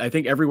I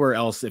think everywhere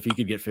else, if he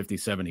could get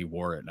 57, he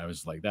wore it, and I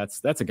was like,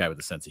 that's a guy with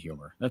a sense of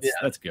humor.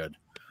 That's good.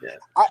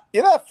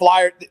 that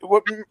flyer.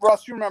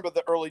 Russ, you remember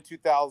the early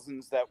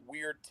 2000s? That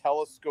weird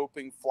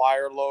telescoping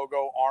flyer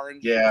logo,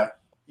 orange. Yeah.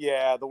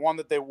 Yeah, the one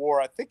that they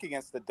wore, I think,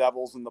 against the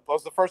Devils in the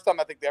post. The first time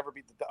I think they ever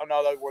beat the. Oh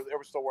no, they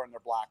were still wearing their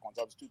black ones.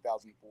 That was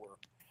 2004.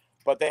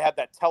 But they had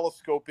that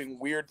telescoping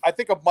weird. I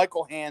think of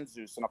Michael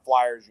Handzus in a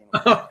Flyers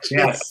uniform.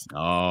 Yes.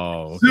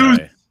 Oh,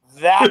 okay.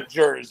 That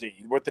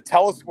jersey with the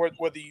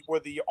where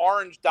the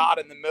orange dot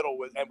in the middle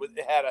was, and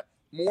it had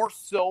more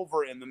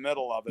silver in the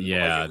middle of it.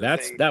 Yeah,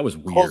 Like that was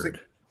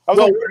weird. That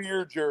was a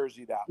weird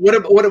jersey. That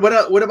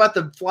What about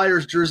the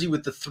Flyers jersey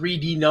with the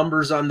 3D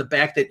numbers on the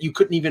back that you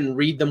couldn't even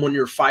read them when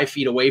you're 5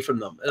 feet away from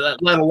them,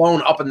 let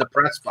alone up in the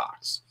press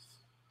box?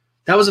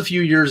 That was a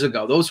few years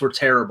ago. Those were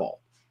terrible.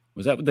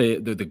 Was that with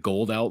the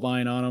gold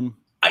outline on them?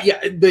 Yeah,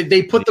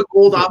 they put the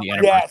gold out.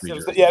 Yes, anniversary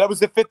jersey. that was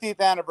the 50th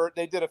anniversary.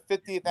 They did a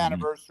 50th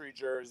anniversary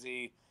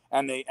jersey,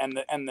 and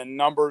the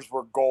numbers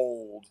were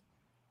gold,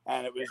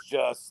 and it was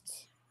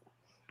just.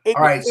 All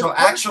right, so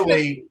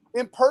actually,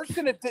 in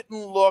person, it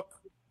didn't look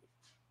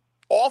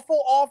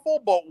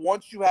awful, but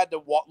once you had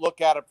to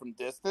look at it from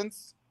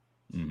distance,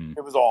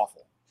 it was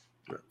awful.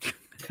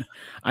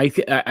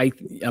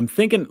 I'm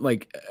thinking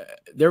like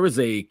there was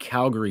a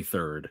Calgary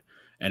third,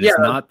 and it's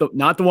not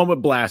the one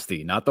with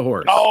Blasty, not the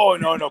horse. Oh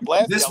no,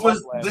 Blasty.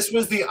 This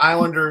was the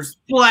Islanders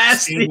Blasty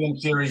Stadium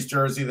Series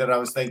jersey that I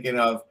was thinking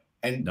of,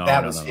 and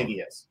that was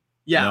hideous.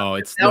 Yeah, no,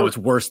 it's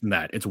worse than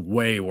that. It's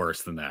way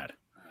worse than that.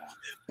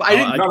 I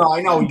didn't. No,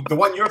 I know the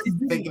one you're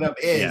thinking of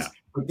is. Yeah.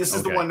 But this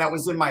is the one that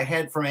was in my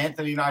head from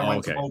Anthony and I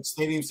went to both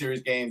Stadium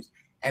Series games,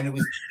 and it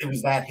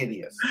was that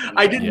hideous.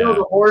 I didn't know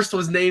the horse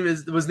was named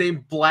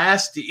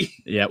Blasty.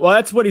 Yeah, well,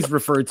 that's what he's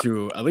referred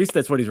to. At least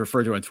that's what he's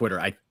referred to on Twitter.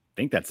 I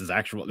think that's his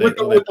actual. That's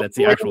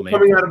the actual name. It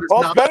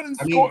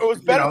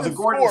was better than the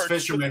Gordon Scorch,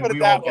 Fisherman. put it We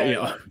that all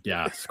way.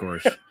 Yeah,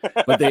 Scorch.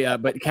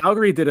 But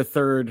Calgary did a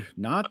third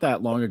not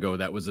that long ago.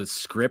 That was a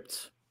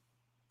script.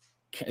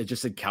 It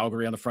just said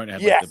Calgary on the front.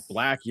 It had like the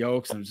black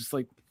yolks, and it was just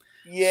like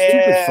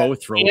stupid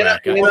faux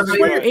throwback. I was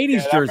wear your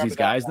 80s jerseys,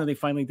 guys, and then they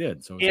finally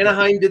did. So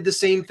Anaheim did the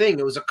same thing.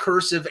 It was a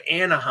curse of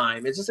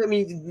Anaheim. It's just, I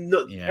mean,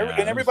 no,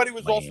 and everybody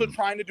was also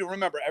trying to do.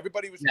 Remember,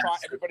 everybody was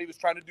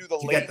trying to do the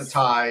get the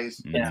ties,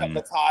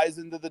 the ties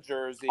into the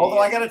jersey. Although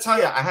I got to tell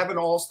you, I have an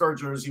All-Star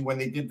jersey when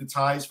they did the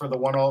ties for the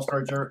one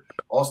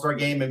All-Star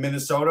game in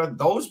Minnesota.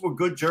 Those were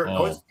good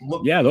jerseys.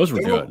 Those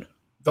were good.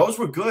 Those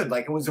were good.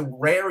 Like, it was a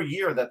rare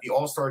year that the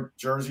All-Star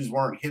jerseys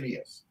weren't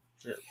hideous.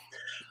 Yeah.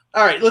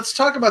 All right, let's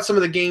talk about some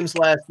of the games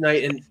last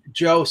night. And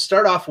Joe,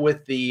 start off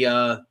with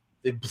the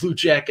Blue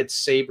Jackets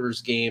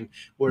Sabres game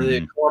where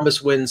the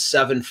Columbus wins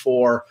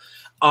 7-4.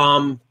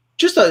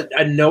 Just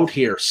a note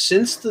here,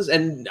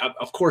 and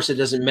of course it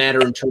doesn't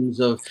matter in terms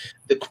of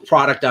the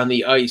product on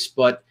the ice,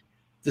 but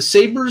the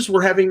Sabres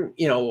were having,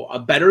 a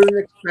better than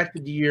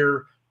expected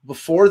year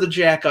before the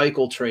Jack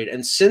Eichel trade.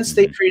 And since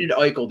they traded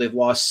Eichel, they've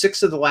lost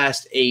 6 of the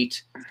last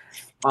 8.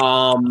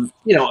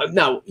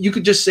 Now you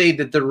could just say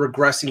that they're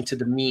regressing to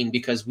the mean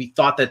because we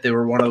thought that they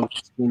were one of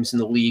those teams in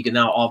the league, and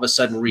now all of a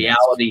sudden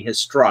reality has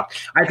struck.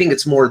 I think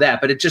it's more that,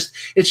 but it's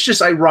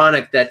just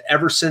ironic that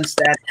ever since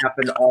that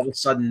happened, all of a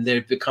sudden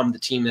they've become the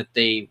team that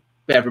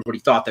everybody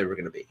thought they were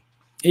going to be.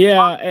 Yeah,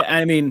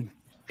 I mean,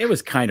 it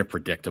was kind of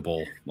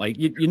predictable. Like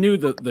you knew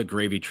the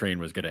gravy train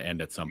was going to end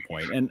at some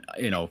point, and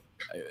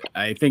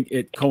I think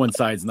it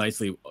coincides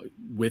nicely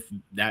with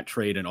that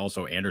trade and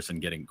also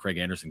Craig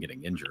Anderson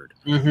getting injured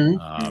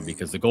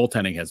because the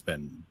goaltending has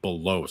been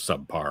below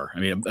subpar. I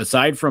mean,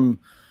 aside from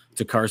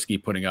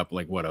Tokarski putting up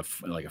like a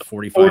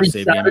 45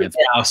 save game against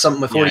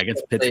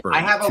against Pittsburgh. I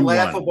have a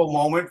laughable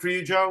moment for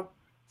you, Joe.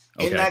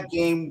 In that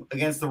game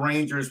against the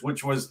Rangers,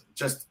 which was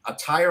just a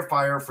tire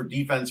fire for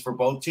defense for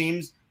both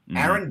teams.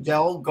 Aaron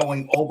Dell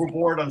going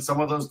overboard on some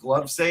of those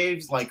glove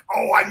saves, like,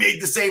 I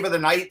made the save of the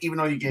night, even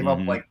though you gave up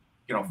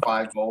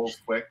 5 goals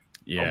quick.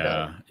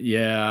 Yeah,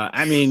 yeah.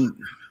 I mean,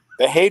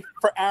 the hate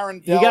for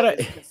Aaron Dell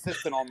is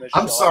consistent on this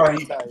show. I'm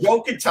sorry,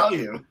 Joe can tell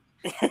you.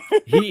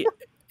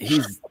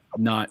 He's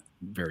not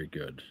very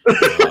good.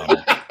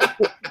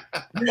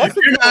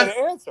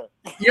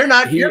 You're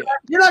not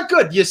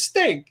good. You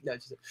stink.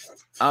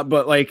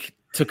 But like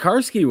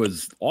Tokarski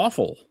was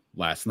awful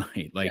last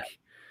night. Like.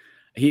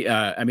 It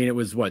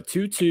was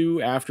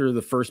 2-2 after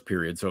the first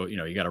period. So,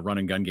 you got a run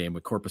and gun game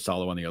with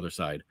Korpisalo on the other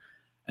side.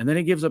 And then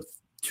he gives up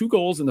 2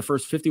 goals in the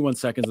first 51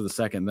 seconds of the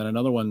second, then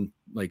another one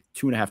like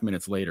 2.5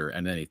 minutes later.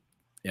 And then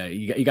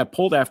he got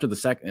pulled after the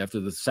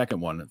second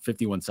one,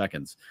 51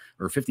 seconds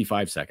or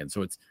 55 seconds.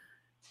 So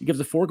he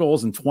gives up 4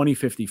 goals in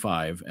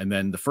 20:55. And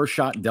then the first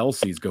shot Del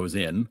sees goes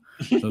in.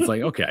 So it's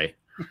like, okay.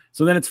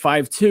 So then it's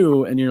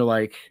 5-2 and you're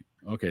like,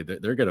 okay,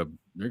 they're gonna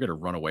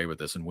run away with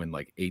this and win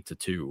like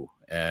 8-2,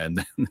 and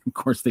then, of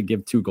course they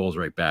give 2 goals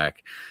right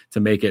back to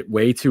make it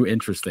way too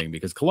interesting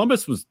because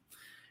Columbus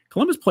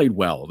played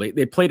well.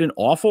 They played an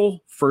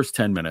awful first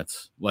 10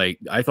 minutes. Like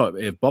I thought,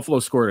 if Buffalo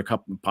scored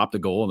popped a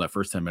goal in that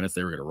first 10 minutes,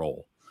 they were gonna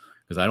roll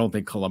because I don't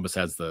think Columbus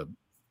has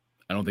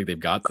I don't think they've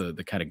got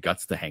the kind of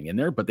guts to hang in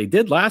there, but they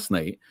did last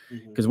night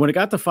because when it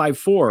got to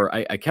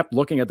 5-4, I kept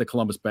looking at the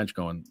Columbus bench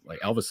going like,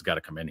 Elvis has got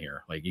to come in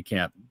here. Like you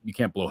can't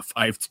blow a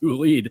 5-2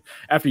 lead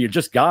after you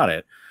just got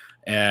it.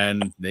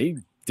 And they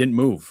didn't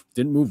move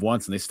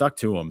once and they stuck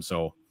to him.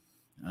 So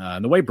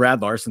and the way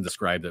Brad Larson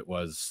described it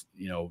was,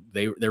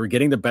 they were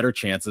getting the better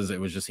chances.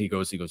 It was just, he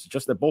goes,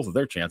 just that both of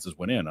their chances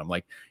went in. I'm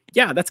like,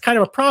 yeah, that's kind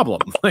of a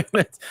problem. Like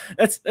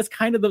that's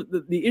kind of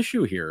the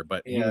issue here.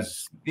 But he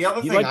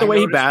liked the way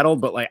he battled,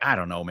 but like, I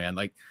don't know, man,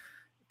 like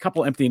a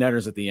couple empty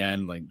netters at the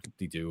end, like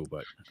they do,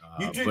 but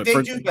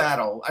they do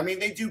battle. I mean,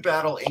 they do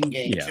battle in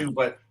game too,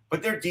 but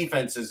their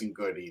defense isn't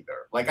good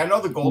either. Like I know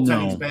the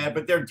goaltending's bad,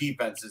 but their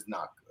defense is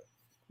not good.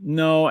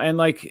 No. And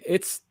like,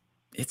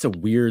 it's a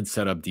weird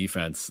setup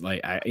defense.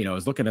 Like I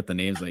was looking at the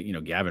names like,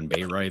 Gavin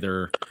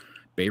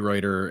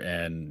Bayreuther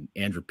and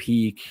Andrew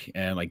Peak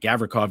and like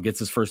Gavrikov gets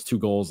his first 2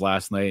 goals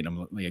last night. And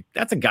I'm like,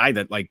 that's a guy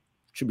that like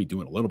should be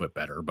doing a little bit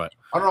better, but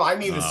I don't know. I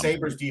mean the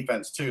Sabres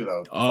defense too,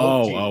 though.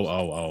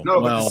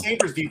 No, but the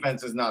Sabres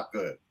defense is not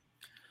good.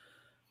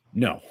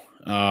 No.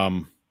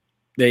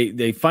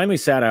 They finally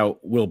sat out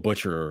Will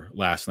Butcher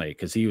last night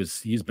because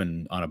he's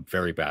been on a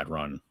very bad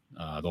run.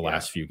 The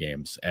last few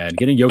games, and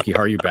getting Yoki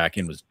Haru back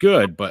in was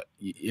good, but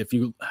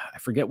I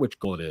forget which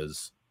goal it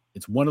is.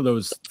 It's one of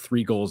those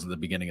 3 goals at the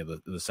beginning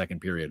of the second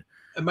period.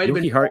 It might have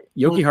been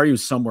Yoki Haru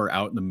somewhere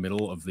out in the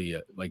middle of the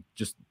like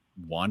just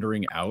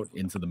wandering out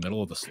into the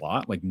middle of the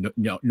slot, like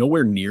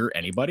nowhere near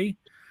anybody,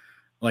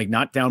 like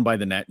not down by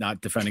the net,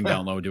 not defending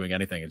down low, doing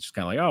anything. It's just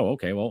kind of like, oh,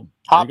 okay, well,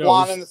 top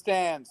line in the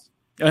stands.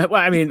 Well,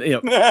 I mean,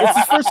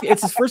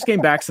 it's his first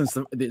game back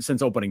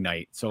since opening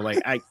night, so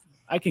like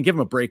I can give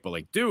him a break, but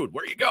like, dude,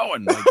 where are you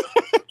going? Like,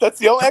 that's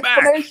the only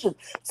explanation.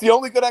 It's the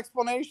only good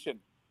explanation.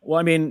 Well,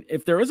 I mean,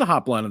 if there is a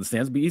hot line in the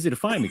stands, it'd be easy to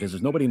find because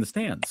there's nobody in the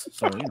stands.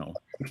 So,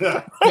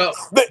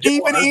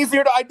 even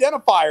easier to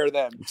identify her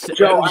then.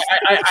 Joe,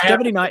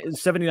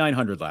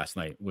 7,900 last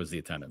night was the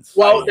attendance.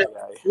 Well,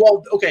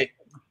 okay.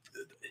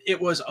 It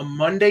was a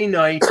Monday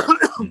night,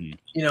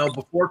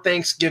 before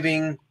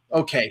Thanksgiving.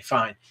 Okay,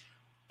 fine.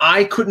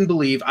 I couldn't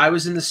believe I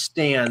was in the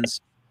stands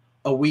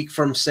a week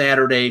from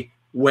Saturday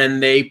when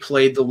they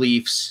played the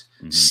Leafs.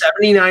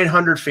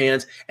 7,900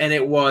 fans, and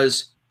it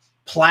was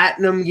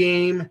platinum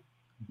game,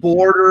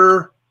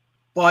 border,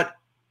 but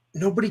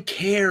nobody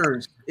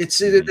cares.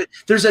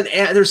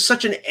 There's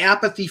such an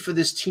apathy for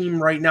this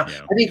team right now.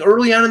 I think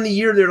early on in the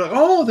year they're like,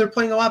 oh, they're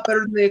playing a lot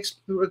better than they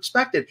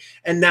expected,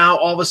 and now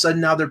all of a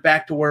sudden now they're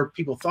back to where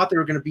people thought they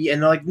were going to be,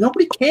 and they're like,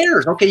 nobody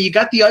cares. Okay, you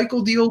got the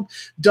Eichel deal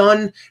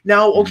done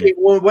now. Okay,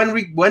 well,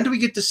 when do we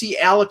get to see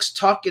Alex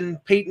Tuck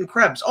and Peyton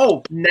Krebs?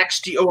 Oh,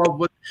 next year.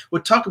 Well,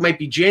 with Tuck it might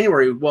be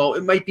January. Well,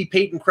 it might be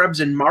Peyton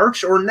Krebs in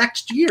March or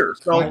next year.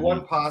 So my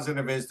one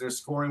positive is they're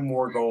scoring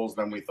more goals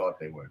than we thought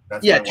they would.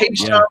 That's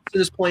Chase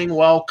Thompson is playing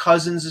well.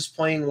 Cousins is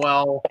playing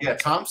well. Yeah,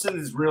 Thompson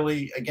is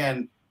really,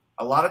 again,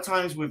 a lot of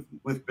times with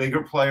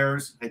bigger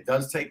players, it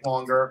does take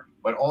longer,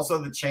 but also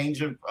the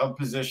change of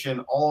position,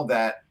 all of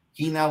that,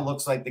 he now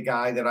looks like the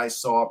guy that I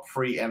saw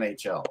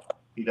pre-NHL.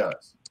 He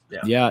does.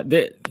 Yeah.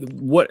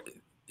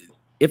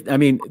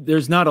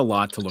 There's not a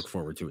lot to look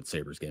forward to at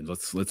Sabres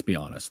games. Let's be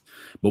honest.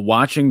 But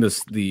watching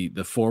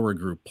the forward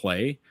group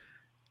play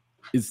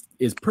is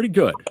pretty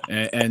good.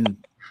 And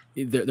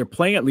they're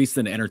playing at least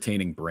an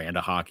entertaining brand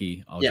of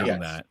hockey. I'll give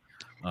them that.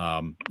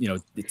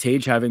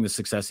 Tage having the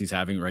success he's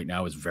having right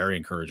now is very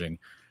encouraging.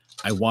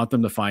 I want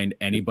them to find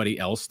anybody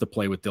else to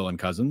play with Dylan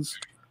Cousins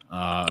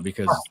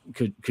because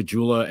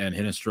Kajula and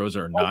Hinestroza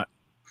are not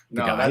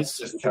the guys.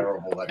 That's just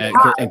terrible.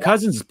 And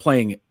Cousins is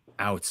playing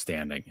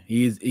outstanding.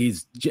 He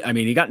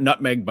got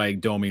nutmegged by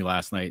Domi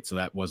last night, so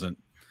that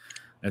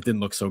didn't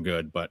look so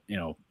good, but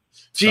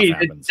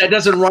that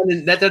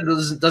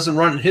doesn't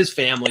run in his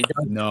family.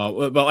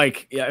 No, but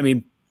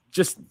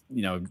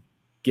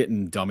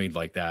getting dummied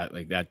like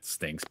that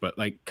stinks. But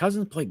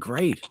Cousins played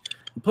great.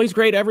 He plays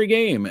great every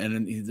game,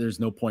 and there's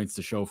no points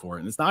to show for it.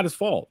 And it's not his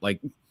fault.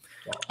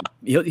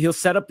 He'll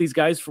set up these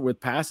guys with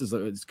passes.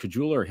 It's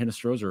Kajula or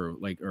Hinestroza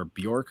or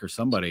Bjork or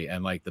somebody,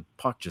 and the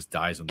puck just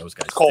dies on those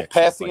guys. It's called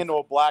passing into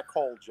a black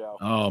hole, Joe.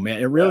 Oh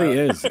man, it really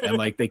is. And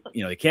they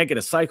can't get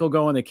a cycle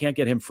going. They can't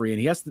get him free, and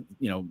he has to.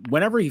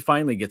 Whenever he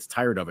finally gets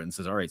tired of it and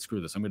says, "All right,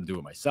 screw this, I'm going to do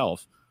it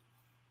myself."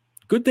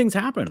 Good things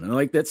happen,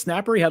 and that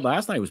snapper he had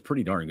last night was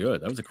pretty darn good.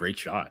 That was a great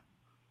shot.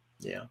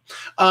 Yeah.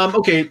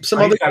 Okay. He's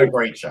got a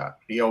great shot.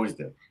 He always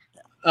did.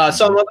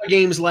 Some other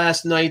games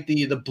last night,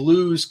 the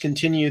Blues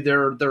continue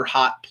their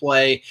hot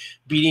play,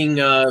 beating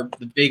the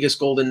Vegas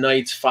Golden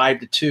Knights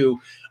 5-2. Can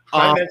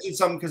I mention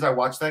something because I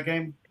watched that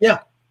game? Yeah.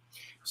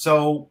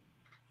 So,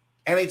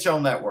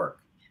 NHL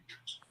Network,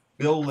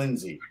 Bill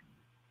Lindsay,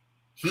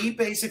 he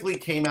basically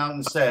came out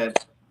and said,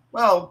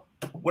 "Well,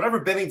 whatever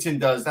Binnington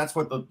does, that's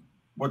what the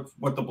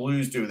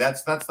Blues do.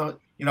 That's the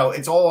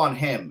it's all on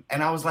him."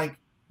 And I was like,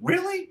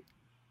 "Really?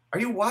 Are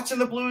you watching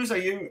the Blues? Are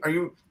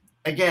you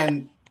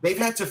again?" They've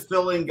had to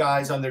fill in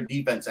guys on their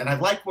defense, and I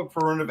like what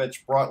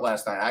Perunovich brought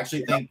last night. I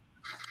actually think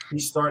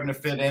he's starting to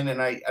fit in, and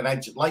I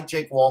like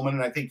Jake Wallman,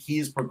 and I think he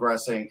is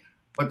progressing.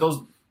 But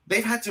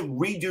they've had to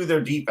redo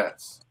their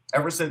defense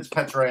ever since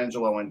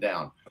Pietrangelo went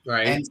down,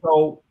 right? And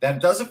so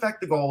that does affect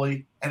the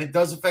goalie, and it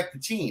does affect the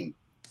team.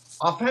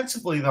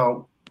 Offensively,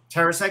 though,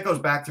 Tarasenko's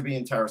back to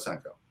being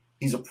Tarasenko.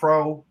 He's a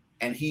pro,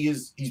 and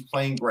he's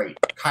playing great.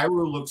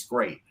 Kyrou looks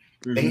great.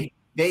 Mm-hmm.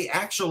 They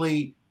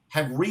actually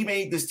have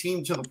remade this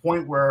team to the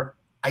point where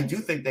I do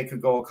think they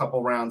could go a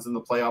couple rounds in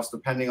the playoffs,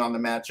 depending on the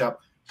matchup.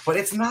 But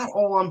it's not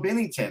all on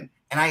Binnington.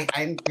 And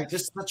I'm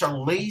just such a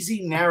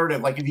lazy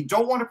narrative. If you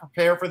don't want to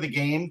prepare for the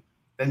game,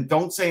 then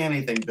don't say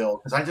anything, Bill,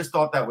 because I just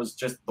thought that was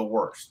just the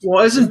worst.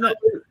 Well, isn't that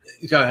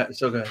 – go ahead.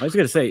 So go ahead. I was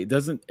going to say,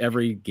 doesn't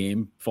every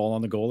game fall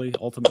on the goalie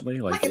ultimately?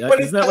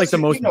 Isn't that the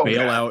most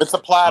bailout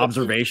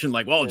observation?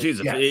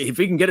 Jesus, if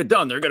he can get it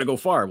done, they're going to go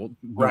far. Well,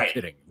 no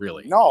kidding,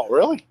 really. No,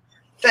 really?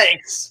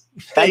 Thanks.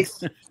 Cash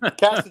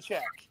the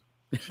check.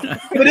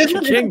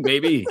 But King,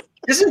 baby.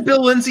 Isn't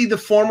Bill Lindsay the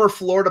former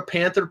Florida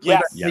Panther player?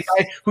 Yes.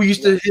 The guy who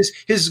used to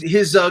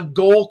his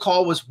goal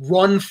call was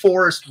 "Run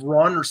Forrest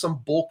Run" or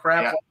some bull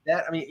crap like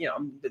that. I mean,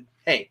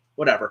 hey,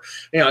 whatever.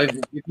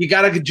 If you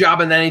got a good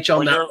job in the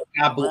NHL now,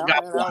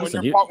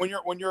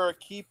 when you're a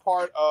key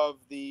part of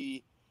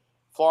the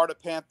Florida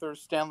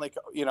Panthers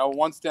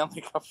one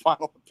Stanley Cup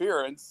final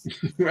appearance,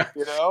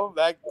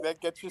 that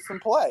gets you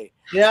some play.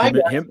 Yeah,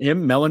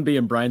 him, Mellenby,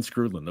 and Brian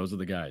Skrudland. Those are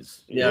the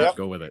guys. Yeah,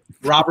 go with it.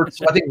 I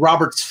think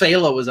Robert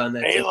Sfala was on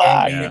that team.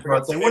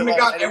 They wouldn't have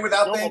got there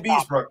without Van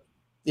Beesbrook.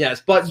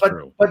 Yes, but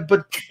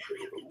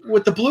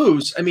with the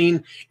Blues, I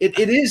mean,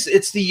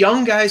 it's the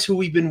young guys who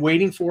we've been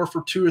waiting for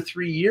 2 or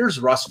 3 years.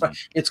 Russ,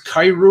 it's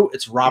Kyrou,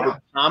 it's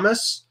Robert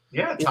Thomas.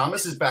 Yeah,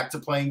 Thomas is back to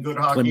playing good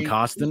hockey. Klim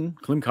Kostin.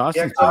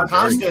 Yeah, Klim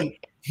Kostin.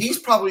 He's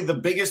probably the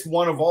biggest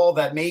one of all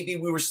that maybe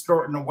we were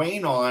starting to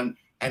wane on,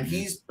 and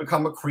he's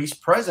become a crease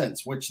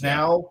presence, which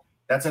now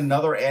that's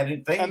another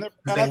added thing.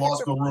 They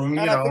lost Maroon,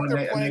 and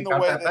they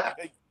got that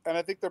back. And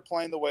I think they're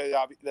playing the way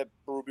that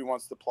Berube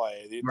wants to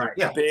play.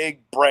 They're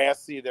big,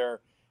 brassy. They're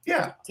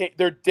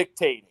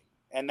dictating,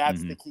 and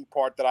that's the key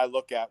part that I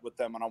look at with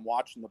them when I'm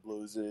watching the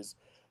Blues is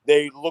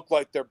they look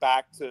like they're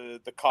back to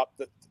the cup.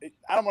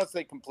 I don't want to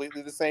say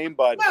completely the same,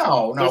 but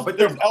but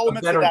there's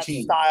elements of that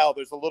team. style.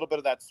 There's a little bit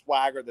of that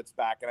swagger that's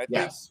back. And I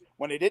think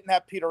when they didn't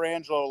have Peter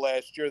Angelo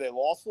last year, they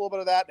lost a little bit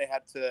of that. They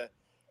had to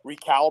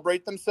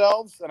recalibrate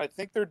themselves, and I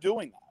think they're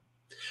doing that.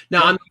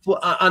 Now,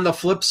 on the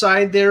flip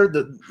side there,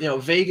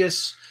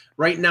 Vegas –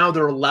 right now,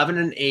 they're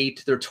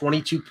 11-8. They're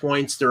 22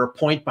 points. They're a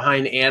point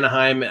behind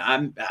Anaheim.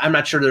 I'm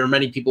not sure there are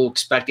many people who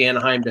expect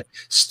Anaheim to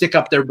stick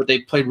up there, but they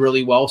played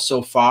really well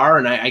so far,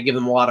 and I give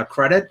them a lot of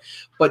credit.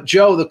 But,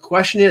 Joe, the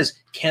question is,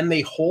 can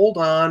they hold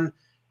on?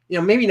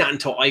 Maybe not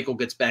until Eichel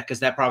gets back, because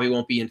that probably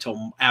won't be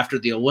until after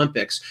the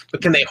Olympics.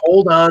 But can they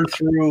hold on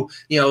through,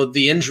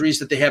 the injuries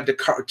that they have to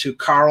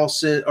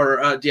Karlsson or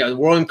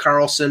William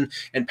Karlsson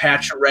and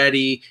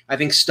Pacioretty? I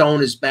think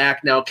Stone is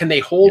back now. Can they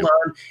hold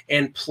on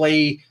and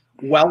play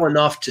well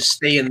enough to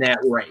stay in that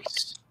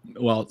race?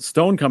 Well,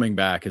 Stone coming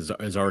back has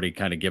already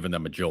kind of given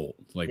them a jolt.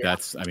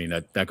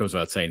 That goes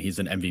without saying. He's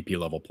an MVP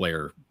level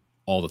player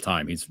all the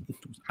time.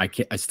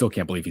 I still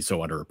can't believe he's so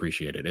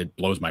underappreciated. It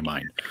blows my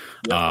mind.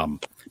 Yeah.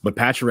 But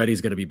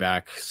Pacioretty's going to be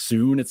back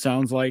soon, it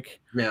sounds like.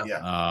 Yeah.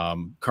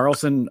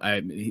 Karlsson,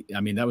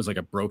 I mean, that was like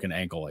a broken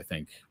ankle, I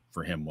think,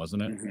 for him,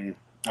 wasn't it? Mm-hmm.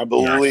 I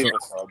believe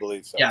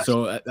so. Yeah.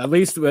 So at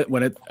least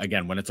when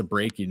it's a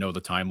break, the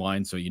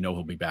timeline, so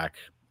he'll be back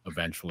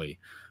eventually.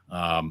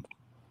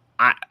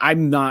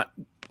 I'm not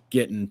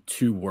getting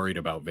too worried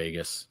about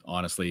Vegas,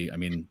 honestly. I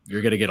mean,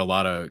 you're going to get a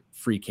lot of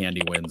free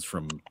candy wins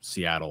from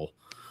Seattle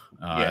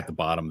at the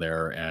bottom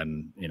there.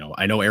 And,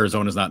 I know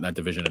Arizona's not in that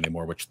division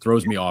anymore, which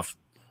throws me off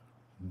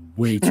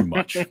way too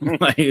much.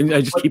 I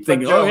just keep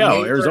thinking,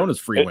 Joe, Arizona's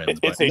free wins.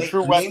 It's a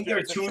true Western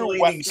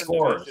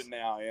division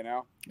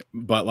now,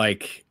 But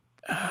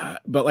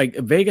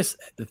Vegas,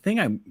 the thing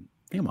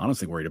I'm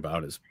honestly worried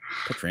about is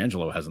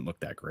Pietrangelo hasn't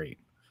looked that great.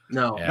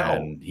 No,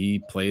 he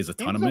plays a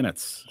ton of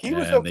minutes. He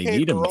was okay. They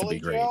need him early, to be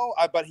great. Joe,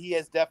 but he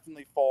has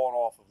definitely fallen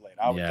off of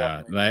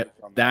late.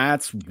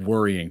 That's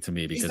worrying to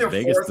me because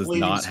Vegas does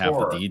not have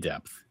the D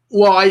depth.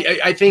 Well,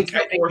 I think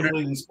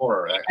leading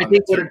scorer.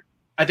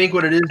 I think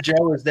what it is,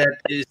 Joe, is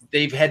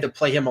they've had to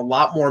play him a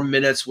lot more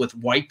minutes with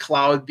White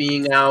Cloud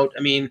being out.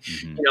 I mean,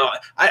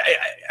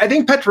 I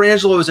think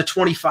Pietrangelo is a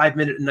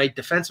 25-minute a night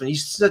defenseman.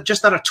 He's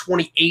just not a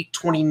 28,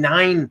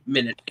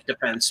 29-minute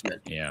defenseman.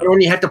 Yeah. But when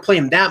you have to play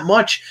him that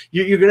much,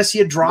 you're going to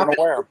see a drop.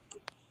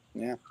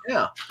 Yeah.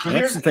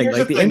 That's the thing.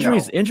 Like the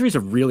injuries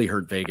have really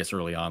hurt Vegas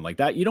early on. Like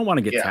that, you don't want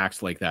to get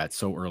taxed like that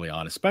so early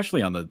on,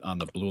 especially on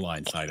the blue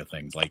line side of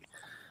things. Like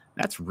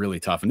that's really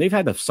tough. And they've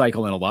had to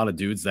cycle in a lot of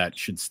dudes that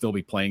should still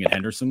be playing at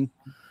Henderson.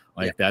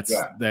 Like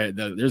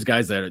there's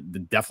guys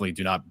that definitely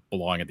do not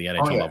belong at the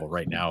NHL level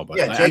right now. But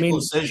Jake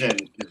Lucian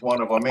is one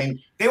of them. I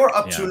mean, they were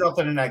up 2-0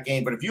 in that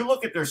game, but if you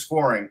look at their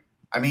scoring,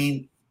 I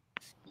mean,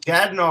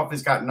 Dadonov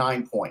has got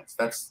 9 points.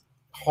 That's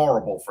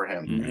horrible for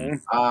him.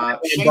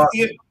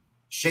 Mm-hmm.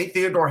 Shea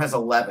Theodore has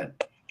 11.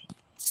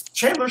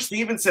 Chandler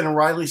Stevenson and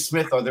Riley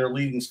Smith are their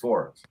leading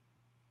scorers.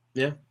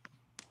 Yeah.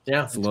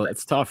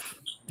 It's tough.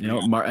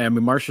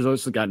 Marshall's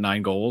also got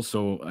 9 goals.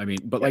 So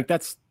but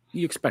that's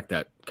you expect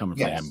that coming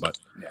from him. But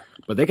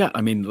they got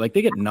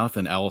they get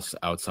nothing else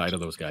outside of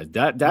those guys.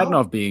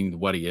 Dadonov being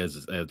what he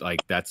is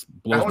like that's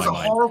blows my mind. That was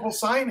a horrible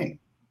signing.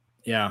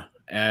 Yeah,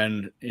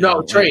 and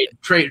trade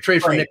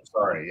for Nick.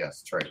 Sorry,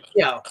 yes, trade.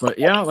 Yeah,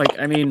 but I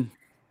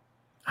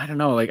don't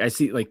know. I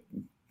see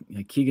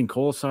Keegan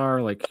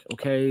Kolesar.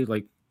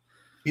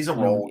 He's a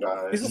role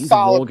guy. He's a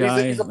solid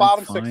guy. He's a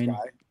bottom 6 guy.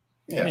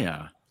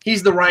 Yeah.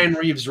 He's the Ryan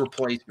Reeves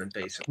replacement,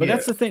 basically. But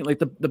that's the thing. Like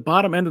the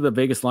bottom end of the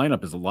Vegas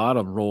lineup is a lot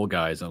of role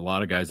guys and a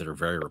lot of guys that are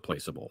very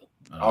replaceable.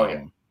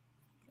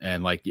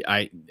 And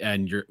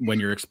when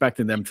you're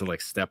expecting them to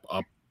step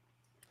up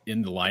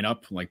in the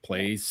lineup,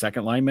 play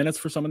second line minutes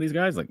for some of these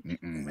guys,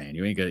 man,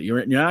 you ain't gonna,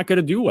 you're not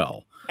gonna do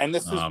well. And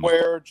this is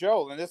where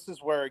Joe, and this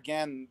is where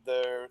again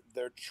their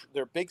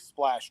big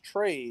splash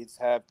trades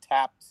have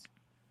tapped.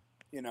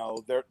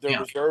 Their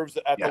reserves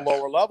at the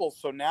lower levels.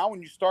 So now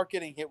when you start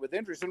getting hit with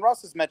injuries, and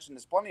Russ has mentioned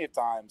this plenty of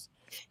times,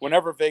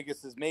 whenever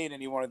Vegas has made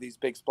any one of these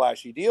big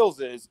splashy deals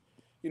is,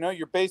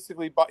 you're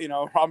basically,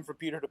 robbing for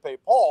Peter to pay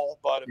Paul,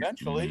 but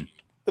eventually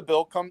the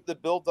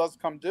bill does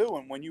come due.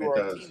 And when you are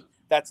a team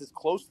that's as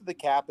close to the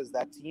cap as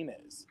that team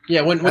is. Yeah.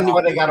 When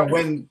they got to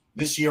win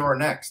this year or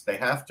next, they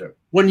have to.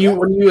 When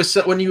you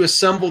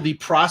assemble the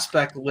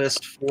prospect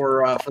list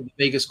for the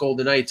Vegas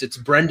Golden Knights, it's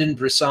Brendan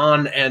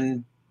Brisson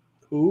and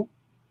who?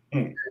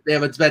 They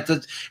have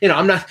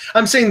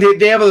I'm saying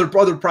they have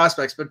other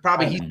prospects, but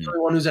probably he's the only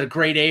one who's at a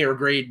grade A or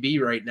grade B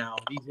right now.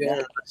 He's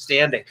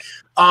outstanding.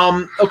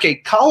 Okay,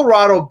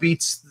 Colorado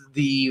beats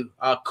the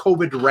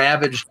COVID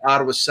ravaged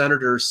Ottawa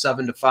Senators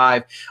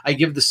 7-5. I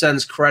give the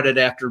Sens credit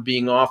after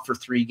being off for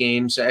 3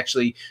 games.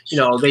 Actually,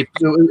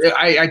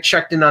 I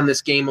checked in on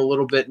this game a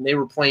little bit and they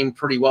were playing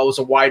pretty well. It was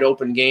a wide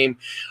open game.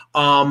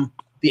 The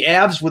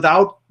Avs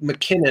without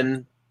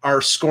McKinnon are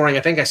scoring,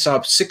 I think I saw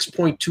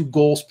 6.2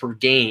 goals per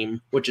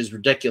game, which is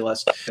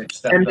ridiculous.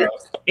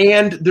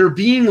 And they're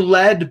being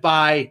led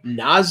by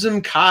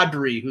Nazem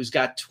Kadri, who's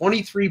got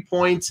 23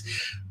 points.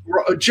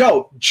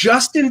 Joe,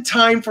 just in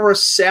time for a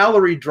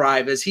salary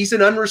drive, as he's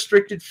an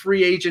unrestricted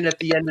free agent at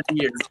the end of the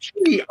year.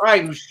 Gee,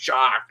 I'm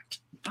shocked.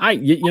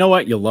 You know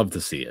what? You'll love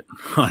to see it,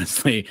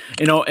 honestly.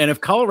 And if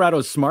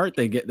Colorado's smart,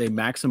 they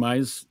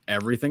maximize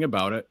everything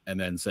about it, and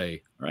then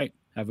say, all right,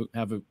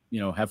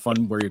 have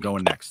fun where you're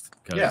going next,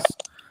 because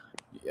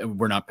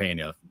we're not paying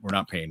you. We're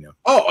not paying you.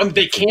 Oh, I mean,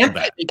 they can't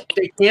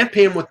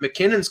pay him with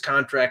McKinnon's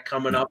contract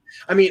coming up.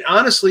 I mean,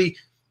 honestly,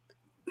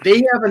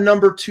 they have a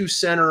number 2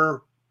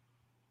 center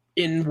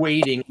in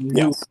waiting in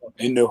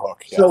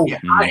Newhook. Yeah. So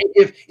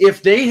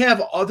if they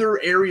have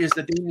other areas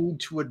that they need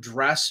to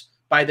address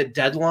by the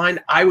deadline,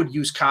 I would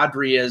use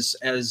Kadri as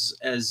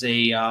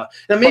a now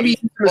maybe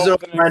as an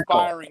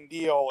expiring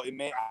deal. It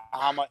may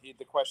how much.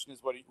 The question is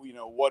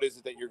what is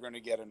it that you're going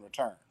to get in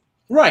return?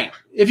 Right.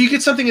 If you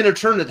get something in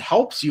return that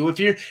helps you, if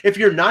you're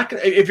going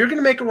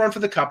to make a run for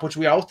the cup, which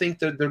we all think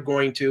that they're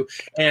going to,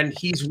 and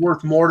he's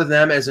worth more to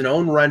them as an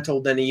own rental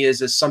than he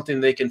is as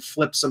something they can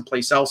flip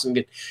someplace else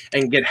and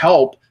get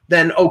help,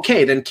 then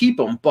okay, then keep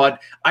him.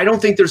 But I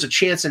don't think there's a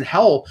chance in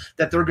hell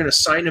that they're going to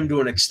sign him to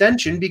an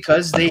extension,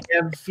 because they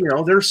have,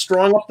 they're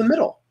strong up the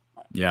middle.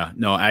 Yeah,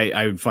 no,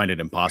 I would find it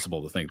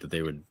impossible to think that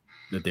they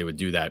would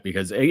do that,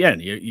 because again,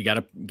 you got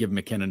to give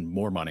McKinnon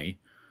more money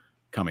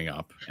coming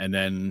up, and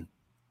then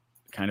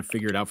kind of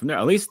figure it out from there.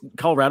 At least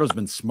Colorado's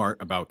been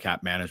smart about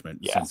cap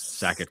management since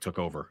Sakic took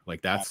over.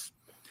 Like but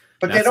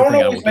they don't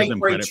always make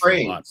great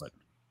trades.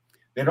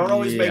 They don't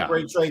always make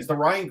great trades. The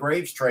Ryan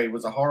Graves trade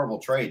was a horrible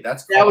trade.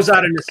 That was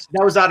out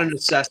of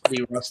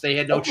necessity, Russ. They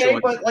had no choice.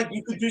 But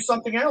you could do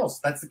something else.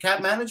 That's the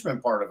cap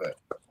management part of it.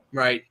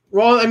 Right.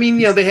 Well, I mean,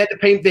 they had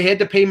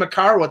to pay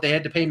Makar what they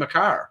had to pay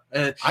Makar.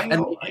 I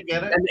know. I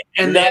get it.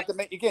 And they have to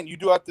make, again, you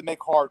do have to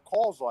make hard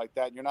calls like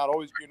that. You're not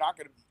going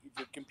to, if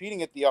you're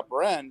competing at the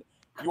upper end,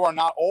 you are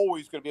not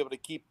always going to be able to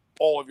keep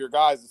all of your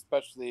guys,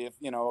 especially if,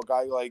 a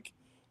guy like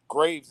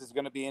Graves is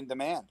going to be in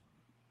demand.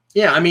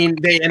 Yeah, I mean,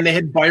 they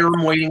had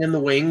Byram waiting in the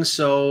wings,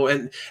 so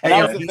and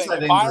that was the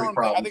thing. Byram,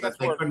 I think that's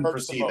where it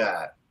hurts the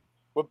most.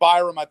 With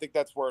Byram, I think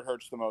that's where it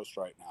hurts the most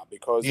right now,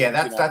 because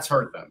that's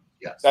hurt them.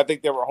 Yes, I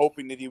think they were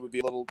hoping that he would be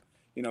a little,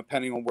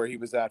 depending on where he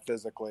was at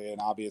physically, and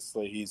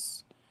obviously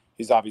he's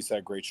obviously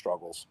had great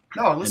struggles.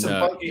 No, listen,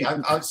 Funky,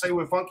 I'd say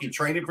with Funky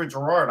traded for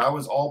Gerard, I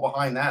was all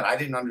behind that. I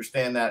didn't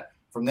understand that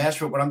from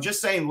Nashville, but I'm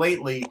just saying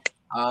lately,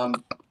 I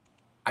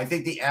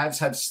think the Avs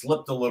have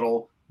slipped a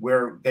little,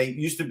 where they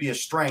used to be a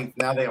strength.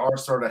 Now they are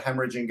sort of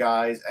hemorrhaging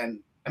guys and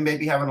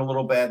maybe having a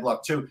little bad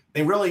luck too.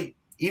 They really,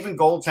 even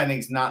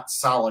goaltending's not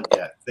solid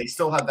yet. They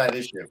still have that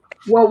issue.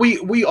 Well,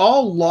 we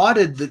all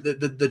lauded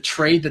the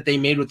trade that they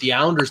made with the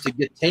Islanders to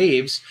get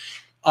Taves.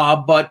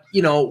 But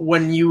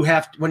when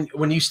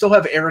you still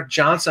have Eric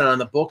Johnson on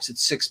the books at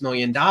 $6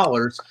 million,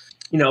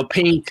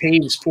 paying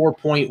Taves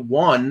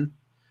 4.1,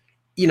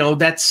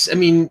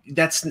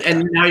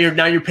 and now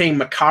you're paying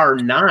Makar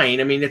 9.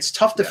 I mean, it's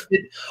tough to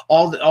fit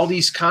all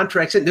these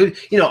contracts in.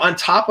 On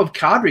top of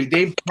Kadri,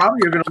 they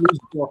probably are going to lose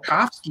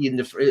Borkowski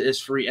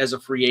as a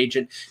free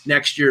agent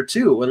next year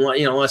too,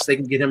 unless they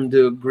can get him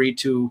to agree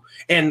to.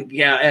 And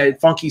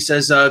Funky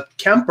says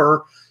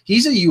Kemper,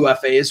 he's a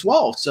UFA as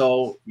well.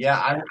 So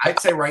I'd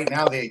say right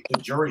now the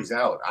jury's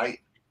out.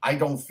 I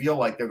don't feel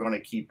like they're going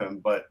to keep him,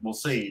 but we'll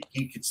see.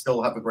 He could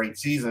still have a great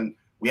season.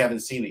 We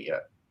haven't seen it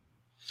yet.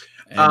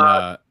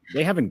 And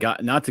they haven't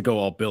got, not to go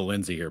all Bill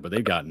Lindsay here, but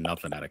they've gotten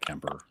nothing out of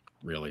Kemper,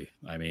 really.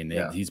 I mean,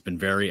 he's been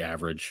very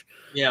average.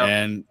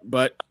 Yeah.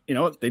 But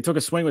they took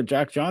a swing with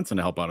Jack Johnson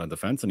to help out on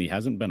defense, and he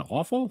hasn't been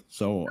awful.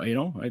 So, I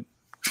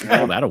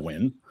call that a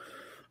win.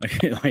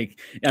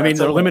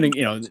 They're limiting,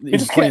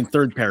 he's playing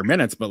third pair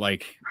minutes,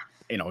 but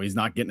he's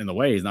not getting in the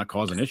way. He's not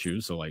causing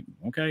issues. So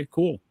okay,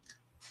 cool.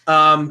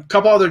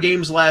 Couple other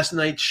games last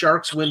night.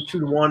 Sharks win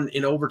 2-1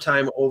 in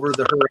overtime over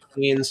the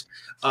Hurricanes.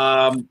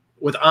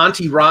 With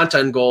Antti Ranta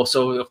in goal,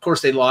 so of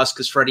course they lost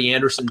because Freddie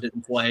Anderson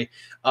didn't play.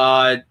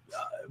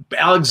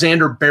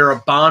 Alexander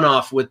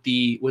Barabanov with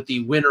the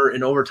winner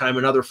in overtime,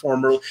 another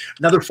former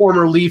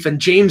Leaf, and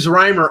James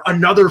Reimer,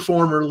 another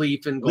former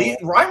Leaf in goal.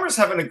 Reimer's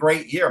having a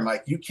great year,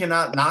 Mike. You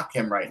cannot knock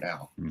him right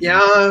now.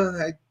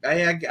 Yeah,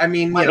 I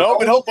mean, but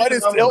he'll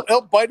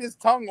bite his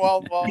tongue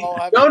while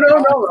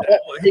no.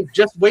 Hey,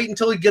 just wait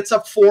until he gets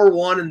up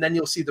 4-1, and then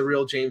you'll see the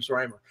real James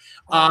Reimer.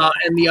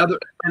 And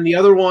the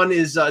other one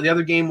is the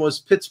other game was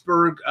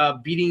Pittsburgh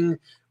beating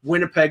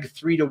Winnipeg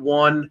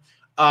 3-1.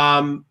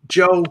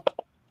 Joe,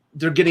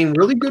 they're getting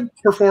really good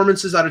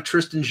performances out of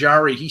Tristan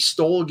Jarry. He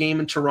stole a game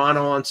in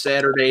Toronto on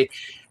Saturday,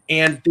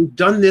 and they've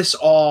done this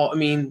all. I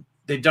mean,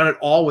 they've done it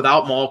all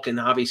without Malkin.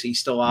 Obviously, he's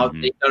still out.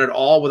 Mm-hmm. They've done it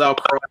all without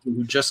Crosby,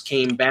 who just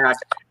came back.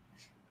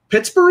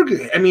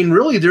 Pittsburgh, I mean,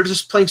 really, they're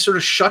just playing sort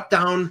of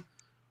shutdown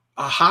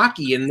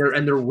hockey, and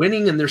they're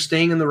winning, and they're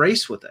staying in the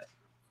race with it.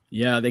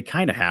 Yeah, they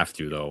kind of have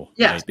to, though.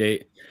 Yeah,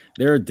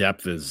 their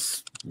depth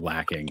is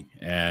lacking,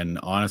 and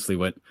honestly,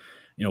 when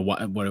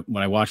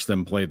I watched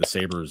them play the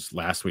Sabres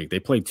last week, they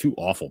played 2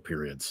 awful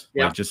periods,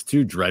 just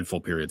 2 dreadful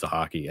periods of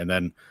hockey, and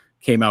then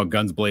came out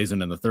guns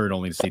blazing in the third,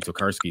 only to see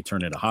Tokarski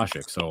turn into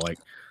Hasek. So,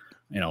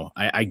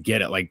 I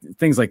get it.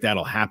 Things like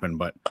that'll happen,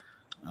 but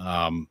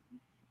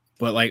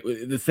But like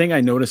the thing I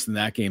noticed in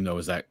that game though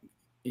is that,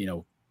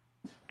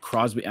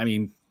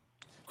 Crosby,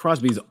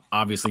 Crosby's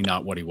obviously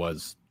not what he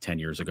was 10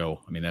 years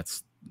ago. I mean,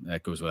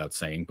 that goes without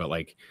saying, but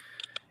like,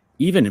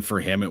 even for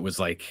him, it was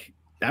like,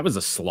 that was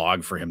a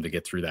slog for him to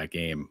get through that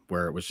game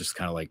where it was just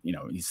kind of like,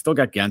 he's still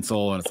got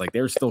Gensel and it's like,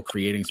 they're still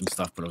creating some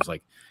stuff, but it was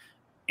like,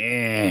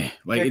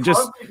 it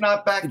just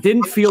it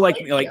didn't feel like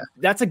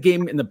that's a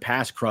game in the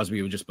past.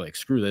 Crosby would just be like,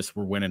 screw this.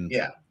 We're winning.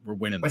 Yeah. We're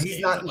winning. But he's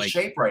not in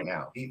shape right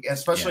now.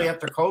 Especially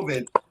after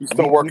COVID. He's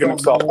still working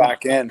himself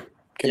back in.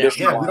 We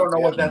don't know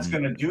what that's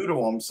going to do to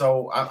him.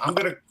 So I'm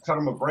going to cut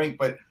him a break,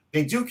 but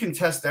they do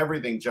contest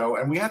everything, Joe.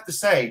 And we have to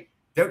say,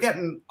 they're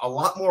getting a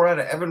lot more out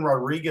of Evan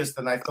Rodriguez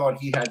than I thought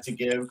he had to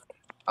give.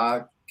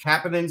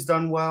 Kapanen's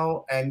done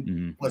well.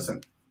 And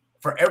listen,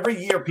 for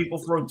every year people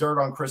throw dirt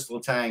on Chris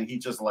Letang, he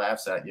just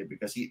laughs at you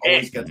because he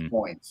always gets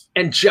points.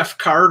 And Jeff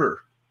Carter.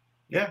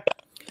 Yeah.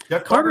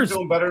 Jeff Carter's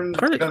doing better than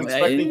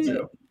expecting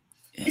too.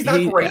 He's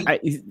not great.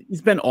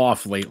 He's been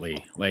off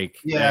lately. Like,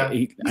 he's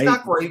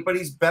not great, but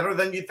he's better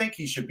than you think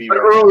he should be. But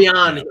early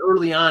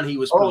on, he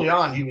was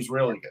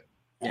really good.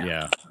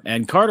 Yeah.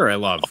 And Carter, I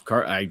love.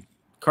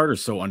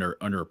 Carter's so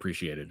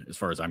underappreciated as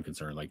far as I'm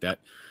concerned. Like that.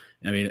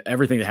 I mean,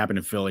 everything that happened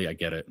in Philly, I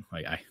get it.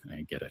 Like I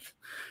get it.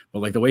 But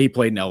like the way he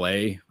played in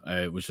LA,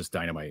 it was just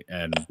dynamite.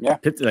 And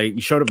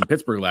he showed up in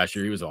Pittsburgh last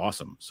year. He was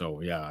awesome.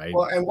 So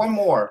and one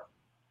more.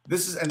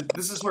 This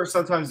is where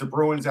sometimes the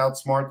Bruins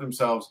outsmart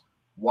themselves.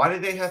 Why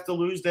did they have to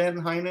lose Dan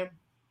Heinen?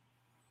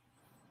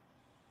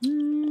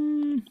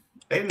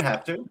 They didn't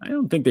have to. I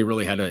don't think they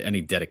really had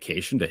any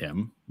dedication to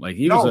him. Like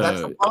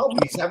that's the problem.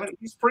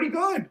 He's pretty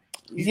good.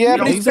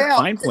 He's a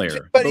fine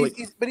player, but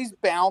he's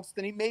bounced,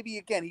 and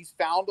he's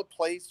found a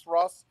place for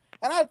us.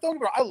 And I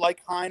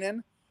like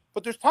Heinen,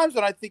 but there's times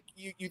when I think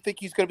you think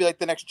he's going to be like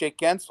the next Jake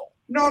Gensel.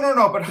 No.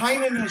 But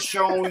Heinen has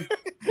shown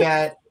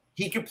that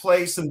he could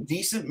play some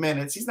decent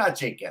minutes. He's not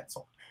Jake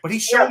Gensel, but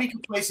he's shown he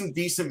can play some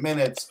decent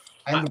minutes.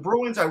 And the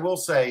Bruins, I will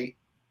say,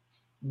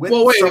 with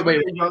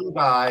young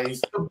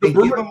guys, they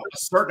give them a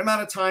certain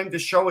amount of time to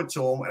show it to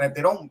them, and if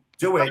they don't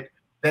do it,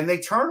 then they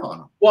turn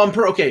on him. Well,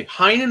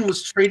 Heinen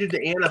was traded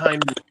to Anaheim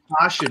in the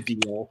Pasha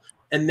deal,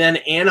 and then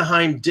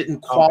Anaheim didn't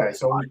qualify. Okay,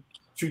 so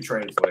 2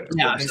 trades later.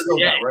 Yeah,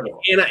 got rid of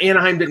him.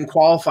 Anaheim didn't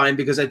qualify him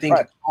because I think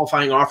a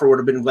qualifying offer would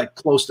have been like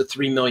close to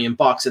 $3 million,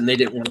 and they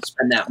didn't want to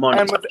spend that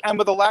money. And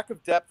with the lack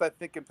of depth, I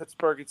think in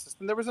Pittsburgh's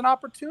system, there was an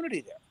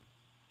opportunity there.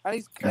 And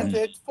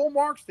it's full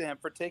marks to him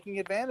for taking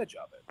advantage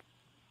of it.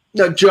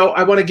 Now, Joe,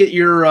 I want to get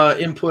your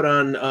input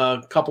on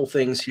a couple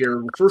things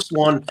here. First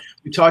one,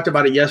 we talked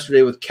about it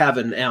yesterday with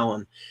Kevin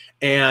Allen,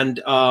 and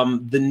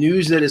the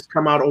news that has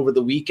come out over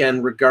the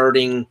weekend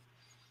regarding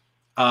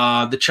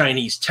the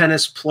Chinese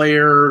tennis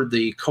player,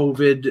 the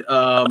COVID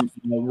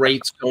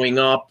rates going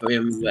up.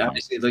 And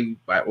obviously,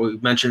 like we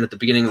mentioned at the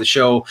beginning of the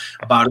show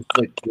about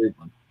the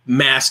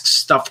mask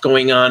stuff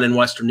going on in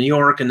Western New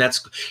York, and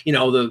that's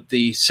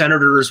the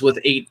Senators with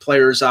 8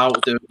 players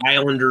out, the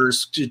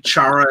Islanders,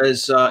 Chara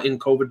is in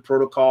COVID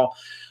protocol.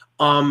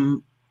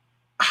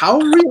 How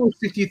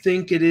realistic do you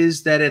think it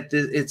is that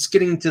it's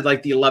getting to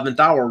like the 11th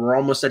hour, we're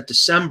almost at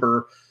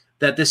December,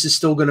 that this is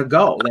still going to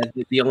go, that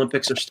the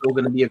Olympics are still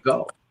going to be a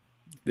go?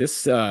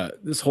 This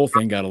whole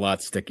thing got a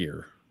lot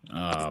stickier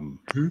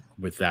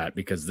with that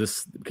because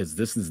this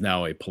is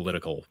now a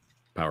political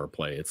power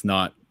play. It's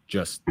not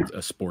just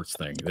a sports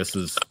thing. This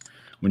is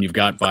when you've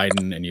got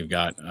Biden and you've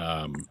got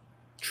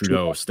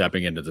Trudeau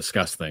stepping in to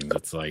discuss things.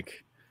 It's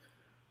like,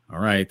 all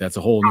right, that's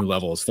a whole new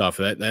level of stuff.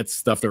 That's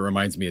stuff that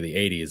reminds me of the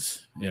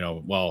 80s.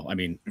 Well, I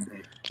mean,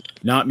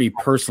 not me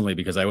personally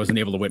because I wasn't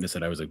able to witness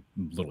it. I was a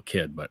little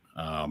kid, but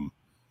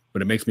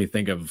it makes me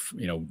think of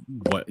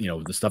what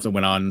the stuff that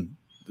went on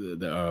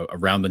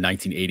around the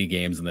 1980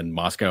 games, and then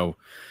Moscow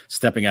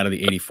stepping out of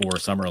the 84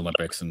 Summer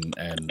Olympics,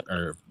 and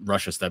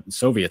Russia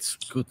Soviets.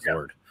 Good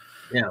Lord.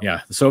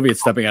 Yeah, the Soviets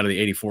stepping out of the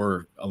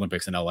 84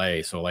 Olympics in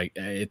LA. So like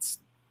it's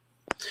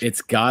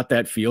got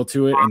that feel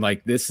to it. And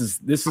like this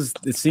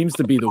it seems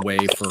to be the way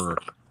for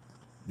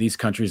these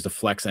countries to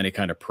flex any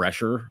kind of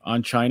pressure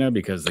on China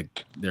because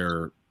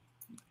they're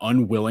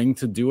unwilling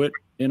to do it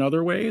in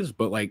other ways.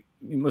 But like,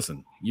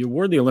 listen, you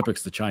award the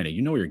Olympics to China,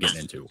 you know what you're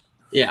getting into.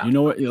 Yeah. You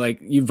know what, like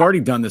you've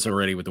already done this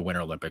already with the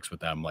Winter Olympics with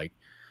them, like,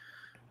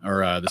 or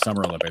the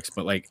Summer Olympics,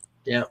 but like,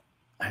 yeah.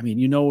 I mean,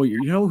 you know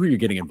who you're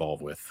getting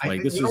involved with.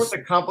 Like, you know what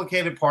the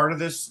complicated part of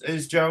this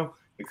is, Joe?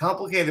 The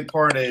complicated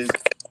part is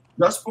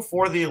just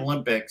before the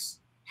Olympics,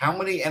 how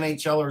many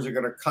NHLers are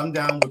going to come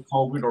down with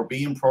COVID or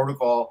be in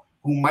protocol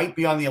who might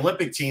be on the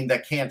Olympic team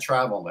that can't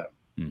travel them?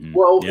 Mm-hmm.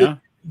 Well, yeah.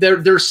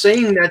 They're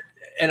saying that,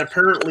 and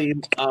apparently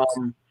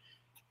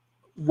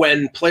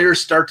when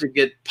players start to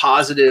get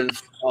positive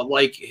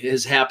like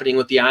is happening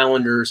with the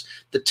Islanders,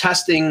 the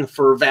testing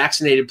for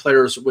vaccinated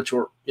players, which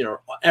were,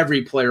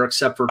 every player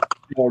except for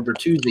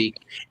Bertuzzi,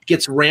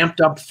 gets ramped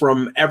up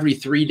from every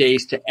 3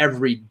 days to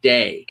every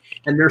day.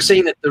 And they're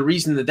saying that the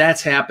reason that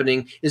that's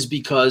happening is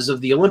because of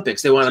the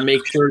Olympics. They want to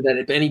make sure that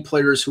if any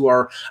players who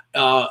are,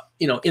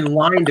 in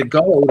line to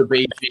go to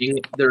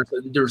Beijing,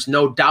 there's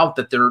no doubt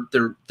that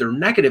they're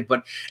negative.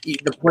 But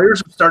the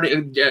players are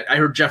starting. I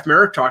heard Jeff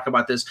Merrick talk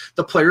about this.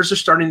 The players are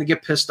starting to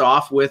get pissed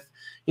off with,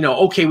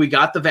 okay, we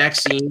got the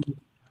vaccine.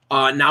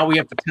 Now we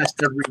have to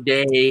test every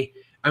day.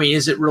 I mean,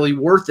 is it really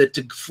worth it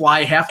to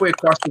fly halfway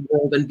across the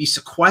world and be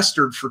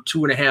sequestered for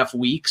 2.5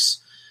 weeks?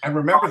 And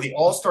remember the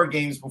All-Star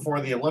games before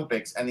the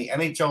Olympics, and the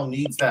NHL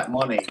needs that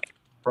money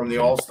from the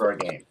All-Star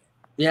game.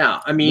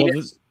 Yeah, I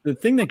mean, the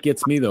thing that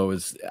gets me though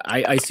is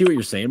I see what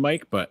you're saying,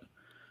 Mike, but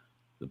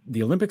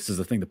the Olympics is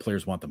the thing the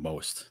players want the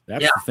most.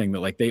 That's the thing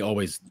that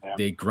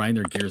they grind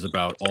their gears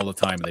about all the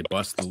time, and they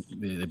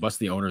bust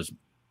the owners'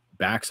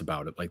 backs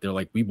about it. Like they're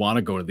like, we want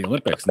to go to the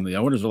Olympics, and the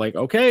owners are like,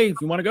 okay, if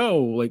you want to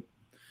go, like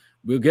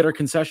we'll get our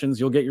concessions,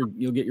 you'll get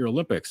your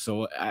Olympics.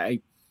 So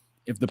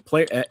if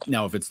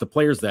it's the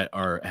players that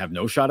have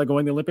no shot at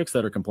going to the Olympics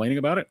that are complaining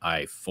about it,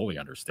 I fully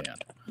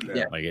understand.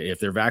 Yeah. Like if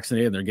they're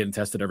vaccinated and they're getting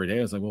tested every day,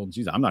 I was like, well,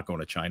 geez, I'm not going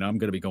to China. I'm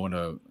going to be going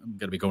to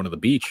the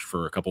beach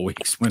for a couple of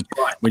weeks when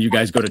you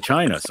guys go to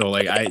China. So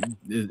like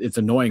it's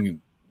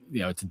annoying,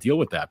 to deal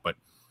with that. But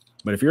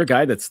if you're a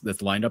guy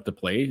that's lined up to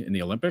play in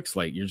the Olympics,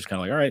 like you're just kind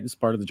of like, all right, this is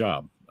part of the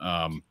job.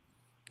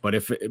 But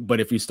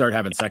if you start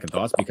having second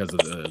thoughts because of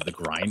the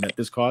grind that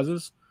this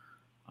causes,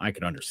 I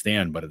can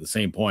understand. But at the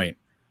same point,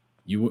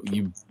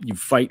 you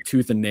fight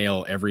tooth and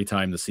nail every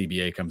time the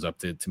CBA comes up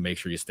to make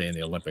sure you stay in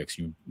the Olympics.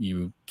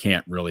 You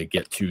can't really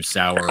get too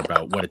sour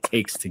about what it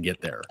takes to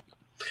get there.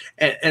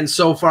 And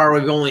so far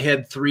we've only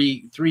had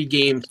three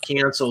games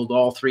canceled,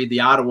 all three of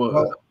the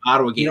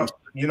Ottawa games.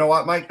 You know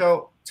what, Mike,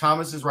 though?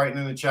 Thomas is writing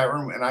in the chat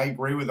room, and I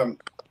agree with him.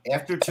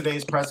 After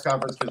today's press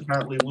conference, because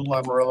apparently Lou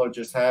Lamoriello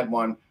just had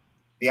one,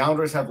 the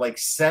Islanders have like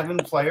 7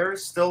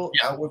 players still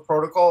out with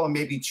protocol and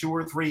maybe 2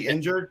 or 3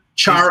 injured.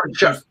 Chara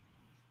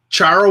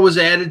was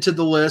added to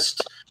the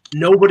list.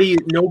 Nobody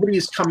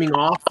is coming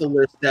off the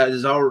list that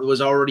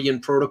was already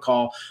in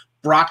protocol.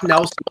 Brock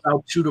Nelson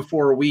out 2 to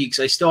 4 weeks.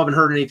 I still haven't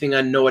heard anything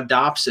on Noah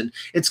Dobson.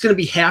 It's going to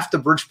be half the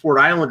Bridgeport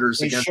Islanders.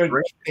 They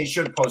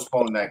should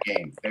postpone that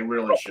game. They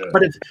really should.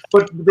 But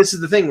this is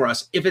the thing,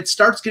 Russ. If it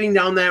starts getting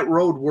down that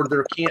road where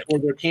they're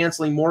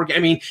canceling more, I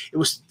mean, it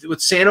was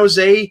with San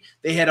Jose.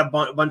 They had a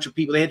bunch of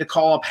people. They had to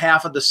call up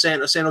half of the San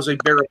Jose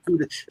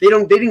Barracuda. They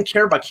didn't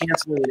care about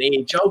canceling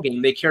an AHL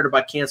game. They cared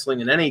about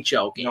canceling an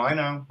NHL game. No, I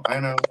know.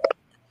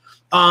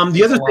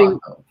 The other thing,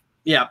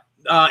 yeah.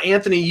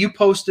 Anthony, you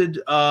posted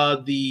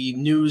the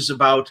news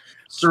about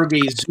Sergei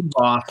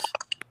Zubov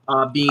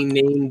being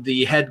named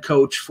the head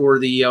coach for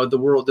for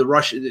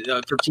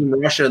Team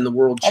Russia in the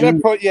World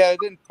Junior. I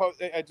didn't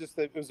post.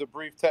 It was a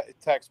brief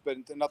text, but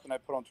nothing I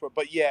put on Twitter.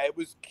 But yeah, it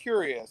was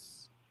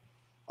curious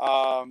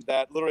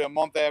that literally a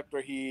month after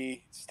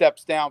he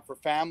steps down for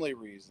family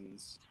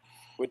reasons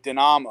with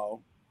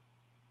Dynamo,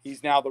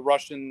 he's now the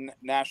Russian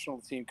national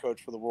team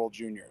coach for the World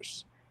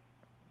Juniors.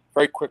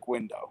 Very quick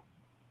window.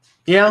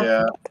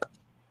 Yeah.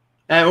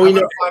 And I'm going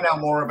to find out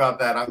more about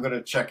that. I'm going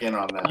to check in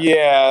on that.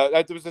 Yeah,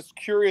 it was just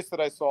curious that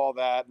I saw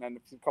that, and then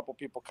a couple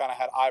people kind of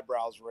had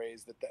eyebrows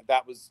raised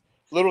that was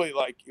literally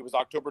like it was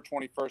October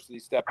 21st that he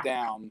stepped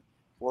down,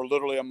 or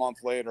literally a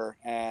month later,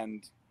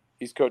 and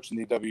he's coaching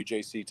the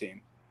WJC team.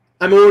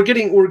 I mean, we're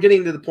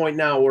getting to the point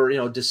now where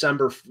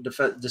December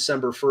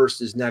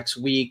 1st is next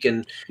week,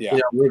 and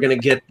we're going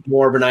to get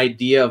more of an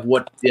idea of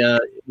what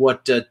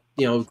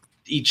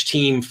each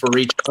team for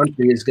each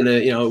country is going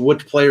to,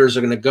 which players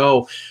are going to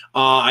go.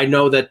 I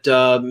know that,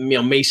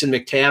 Mason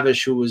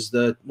McTavish, who was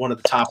one of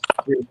the top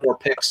 3 or 4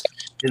 picks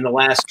in the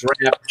last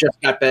draft,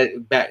 just got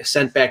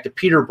sent back to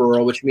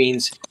Peterborough, which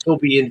means he'll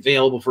be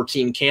available for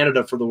Team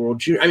Canada for the World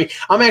Junior. I mean,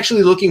 I'm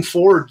actually looking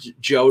forward,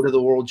 Joe, to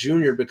the World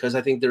Junior because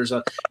I think it's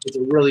a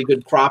really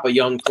good crop of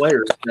young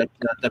players that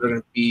are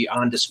going to be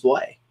on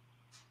display.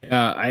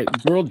 Yeah,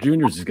 World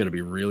Juniors is going to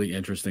be really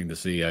interesting to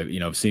see.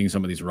 Seeing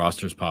some of these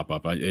rosters pop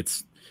up. I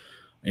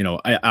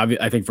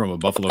think from a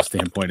Buffalo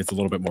standpoint, it's a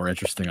little bit more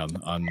interesting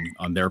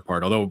on their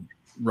part. Although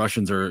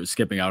Russians are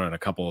skipping out on a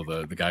couple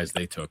of the guys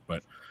they took,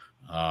 but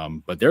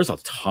there's a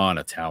ton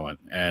of talent,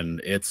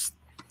 and it's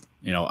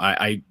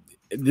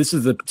this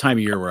is the time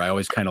of year where I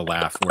always kind of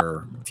laugh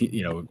where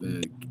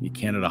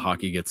Canada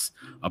hockey gets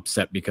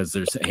upset because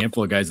there's a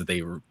handful of guys that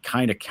they were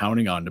kind of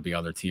counting on to be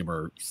on their team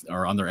or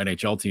on their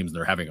NHL teams, and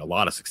they're having a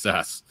lot of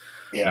success.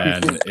 Yeah,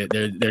 and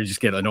they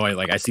just get annoyed.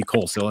 Like I see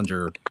Cole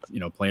Sillinger,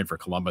 playing for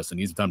Columbus, and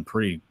he's done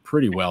pretty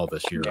well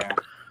this year. Yeah.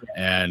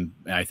 And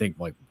I think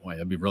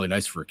that'd be really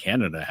nice for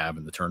Canada to have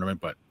in the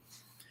tournament, but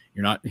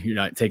you're not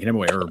taking him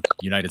away, or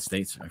United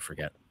States. I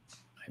forget.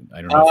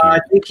 I don't know. I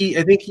think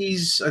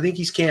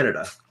he's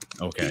Canada.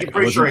 Okay, I'm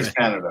pretty sure he's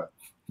Canada.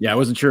 Yeah, I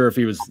wasn't sure if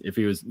he was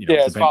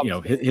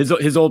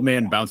his old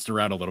man bounced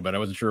around a little bit. I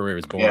wasn't sure where he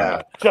was born.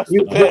 Yeah,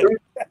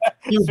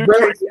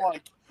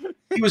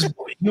 he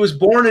was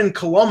born in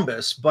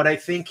Columbus, but I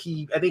think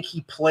he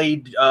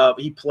played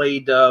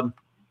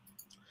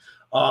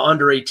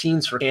under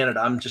 18s for Canada.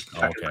 I'm just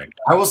okay.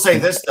 I will say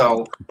this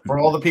though, for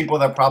all the people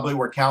that probably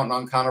were counting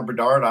on Connor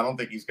Bedard, I don't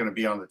think he's going to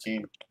be on the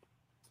team.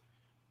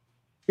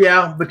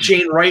 Yeah, but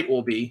Shane Wright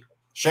will be.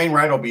 Shane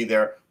Wright will be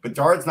there.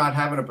 Bedard's not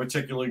having a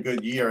particularly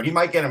good year. He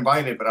might get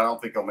invited, but I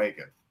don't think he'll make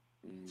it.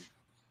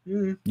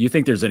 Do you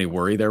think there's any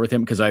worry there with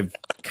him? Because I've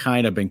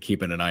kind of been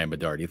keeping an eye on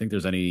Bedard. Do you think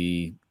there's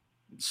any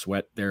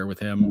sweat there with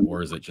him,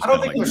 or is it just? I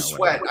don't think there's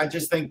sweat. I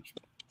just think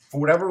for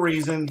whatever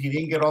reason he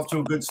didn't get off to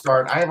a good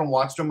start. I haven't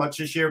watched him much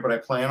this year, but I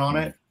plan on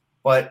it.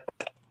 But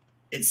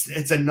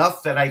it's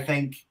enough that I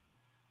think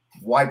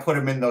why put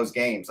him in those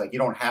games? Like you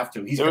don't have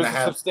to. He's going to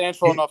have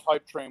substantial enough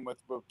hype train with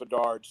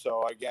Bedard.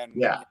 So again,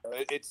 yeah,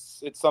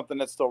 it's something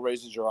that still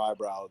raises your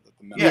eyebrow at the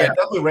minute. Yeah, it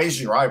definitely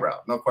raises your eyebrow,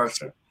 no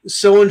question.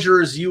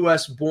 Sillinger is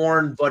U.S.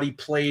 born, but he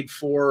played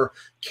for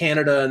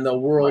Canada in the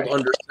World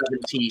Under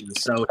 17.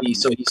 So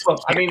he's.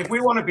 Look, I mean, if we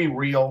want to be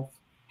real,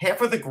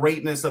 half of the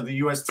greatness of the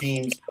U.S.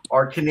 teams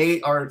are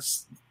Canadian.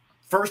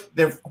 First,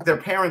 their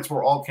parents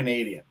were all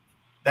Canadian.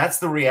 That's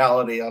the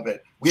reality of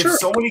it. We have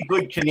so many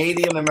good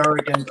Canadian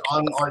Americans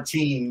on our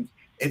team.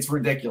 It's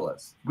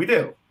ridiculous. We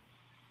do.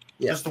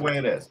 Yeah. Just the way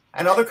it is.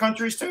 And other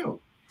countries too.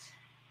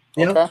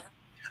 Yeah.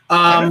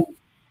 Okay.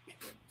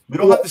 We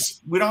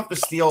don't have to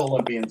steal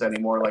Olympians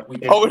anymore like we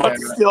did. Oh, we don't have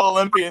to steal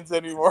Olympians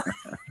anymore.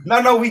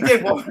 No, we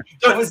did. Well,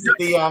 that was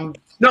the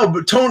No,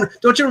 but Tony,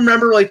 don't you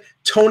remember like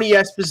Tony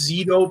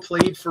Esposito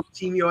played for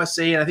Team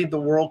USA and I think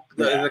the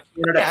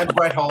Canada and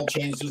Brett Hull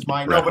changed his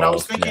mind. No, but I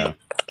was thinking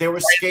there were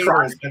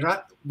skaters. They're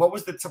not.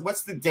 What's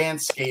the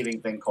dance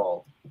skating thing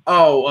called?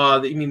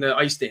 Oh, you mean the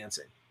ice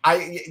dancing?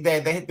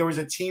 There was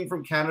a team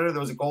from Canada. There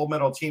was a gold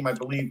medal team, I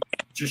believe,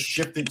 just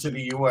shifted to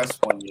the U.S.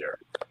 one year.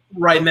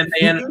 Right, and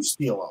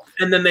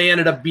then they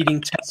ended up beating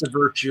Tessa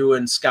Virtue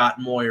and Scott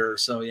Moyer.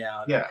 So we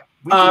do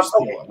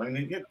steal them. I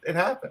mean, it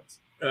happens.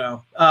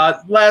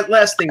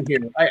 Last thing here,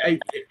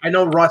 I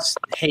know Russ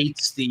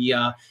hates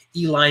the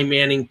Eli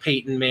Manning,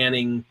 Peyton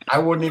Manning. I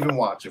wouldn't even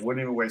watch it.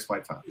 Wouldn't even waste my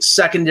time.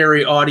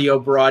 Secondary audio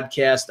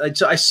broadcast.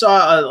 I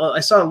saw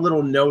a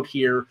little note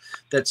here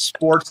that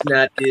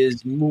Sportsnet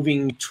is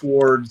moving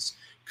towards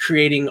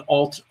creating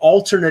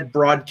alternate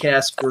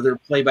broadcasts for their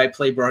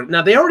play-by-play broadcast.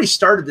 Now, they already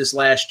started this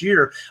last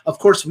year. Of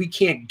course, we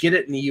can't get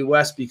it in the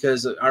U.S.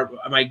 because our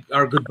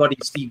good buddy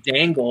Steve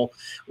Dangle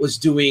was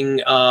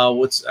doing I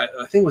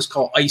think it was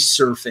called ice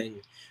surfing.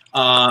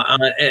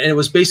 And it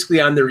was basically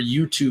on their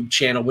YouTube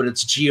channel, but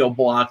it's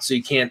geo-blocked, so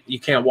you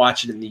can't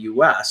watch it in the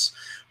U.S.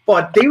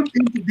 But they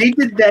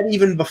did that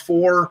even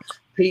before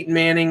Peyton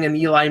Manning and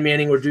Eli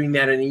Manning were doing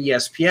that on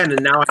ESPN,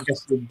 and now I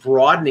guess they're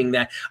broadening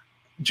that.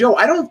 Joe,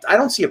 I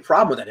don't see a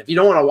problem with that. If you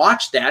don't want to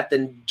watch that,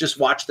 then just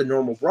watch the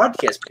normal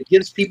broadcast. But it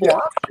gives people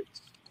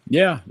options.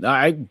 Yeah,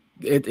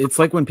 it's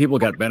like when people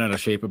got bent out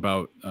of shape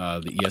about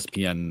the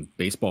ESPN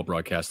baseball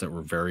broadcasts that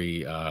were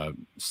very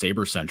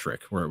Sabre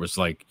centric, where it was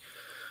like,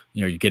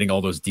 you're getting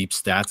all those deep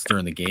stats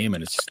during the game,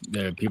 and it's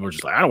people are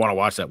just like, I don't want to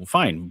watch that. Well,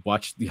 fine,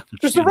 watch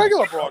just a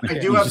regular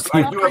broadcast. You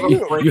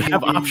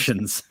have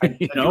options.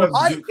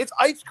 It's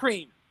ice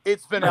cream.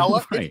 It's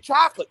vanilla. Right. It's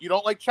chocolate. You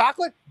don't like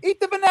chocolate?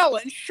 Eat the vanilla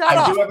and shut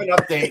up. I do have an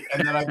update,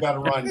 and then I've got to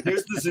run.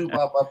 Here's the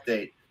Zubov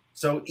update.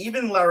 So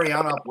even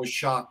Larionov was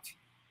shocked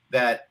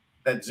that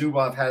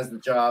Zubov has the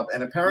job,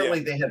 and apparently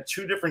they have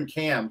two different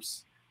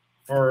camps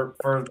for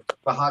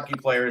the hockey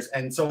players,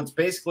 and so it's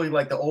basically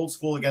like the old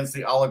school against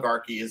the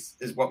oligarchy is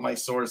what my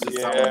source is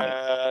telling me.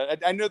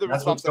 I knew there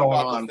was something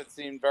about this that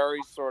seemed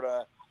very sort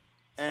of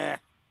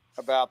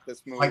about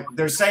this movie. Like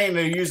they're saying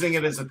they're using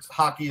it as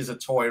hockey as a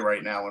toy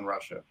right now in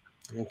Russia.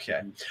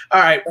 Okay. All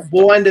right.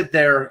 We'll end it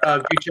there.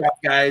 Good job,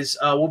 guys.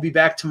 We'll be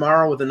back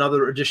tomorrow with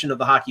another edition of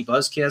the Hockey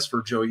Buzzcast.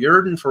 For Joe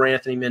Yerdon, for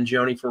Anthony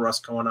Mangione, for Russ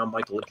Cohen, I'm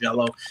Michael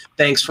Agello.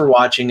 Thanks for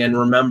watching. And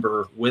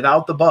remember,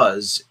 without the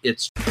buzz,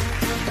 it's...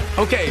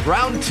 Okay,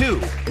 round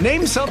two.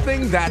 Name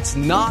something that's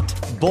not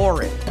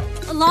boring.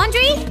 A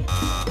laundry?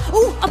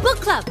 Ooh, a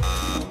book club.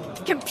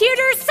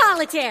 Computer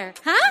solitaire,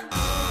 huh?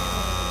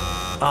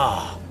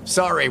 Ah,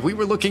 sorry. We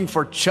were looking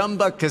for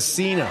Chumba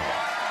Casino.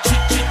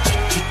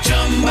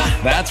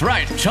 That's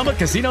right.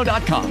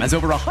 ChumbaCasino.com has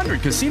over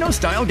 100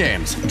 casino-style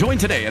games. Join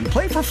today and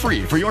play for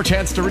free for your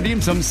chance to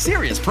redeem some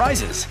serious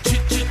prizes.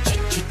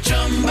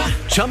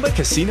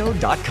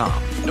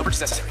 ChumbaCasino.com. No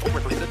purchase necessary. Void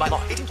where prohibited by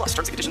law. 18+ terms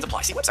and conditions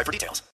apply. See website for details.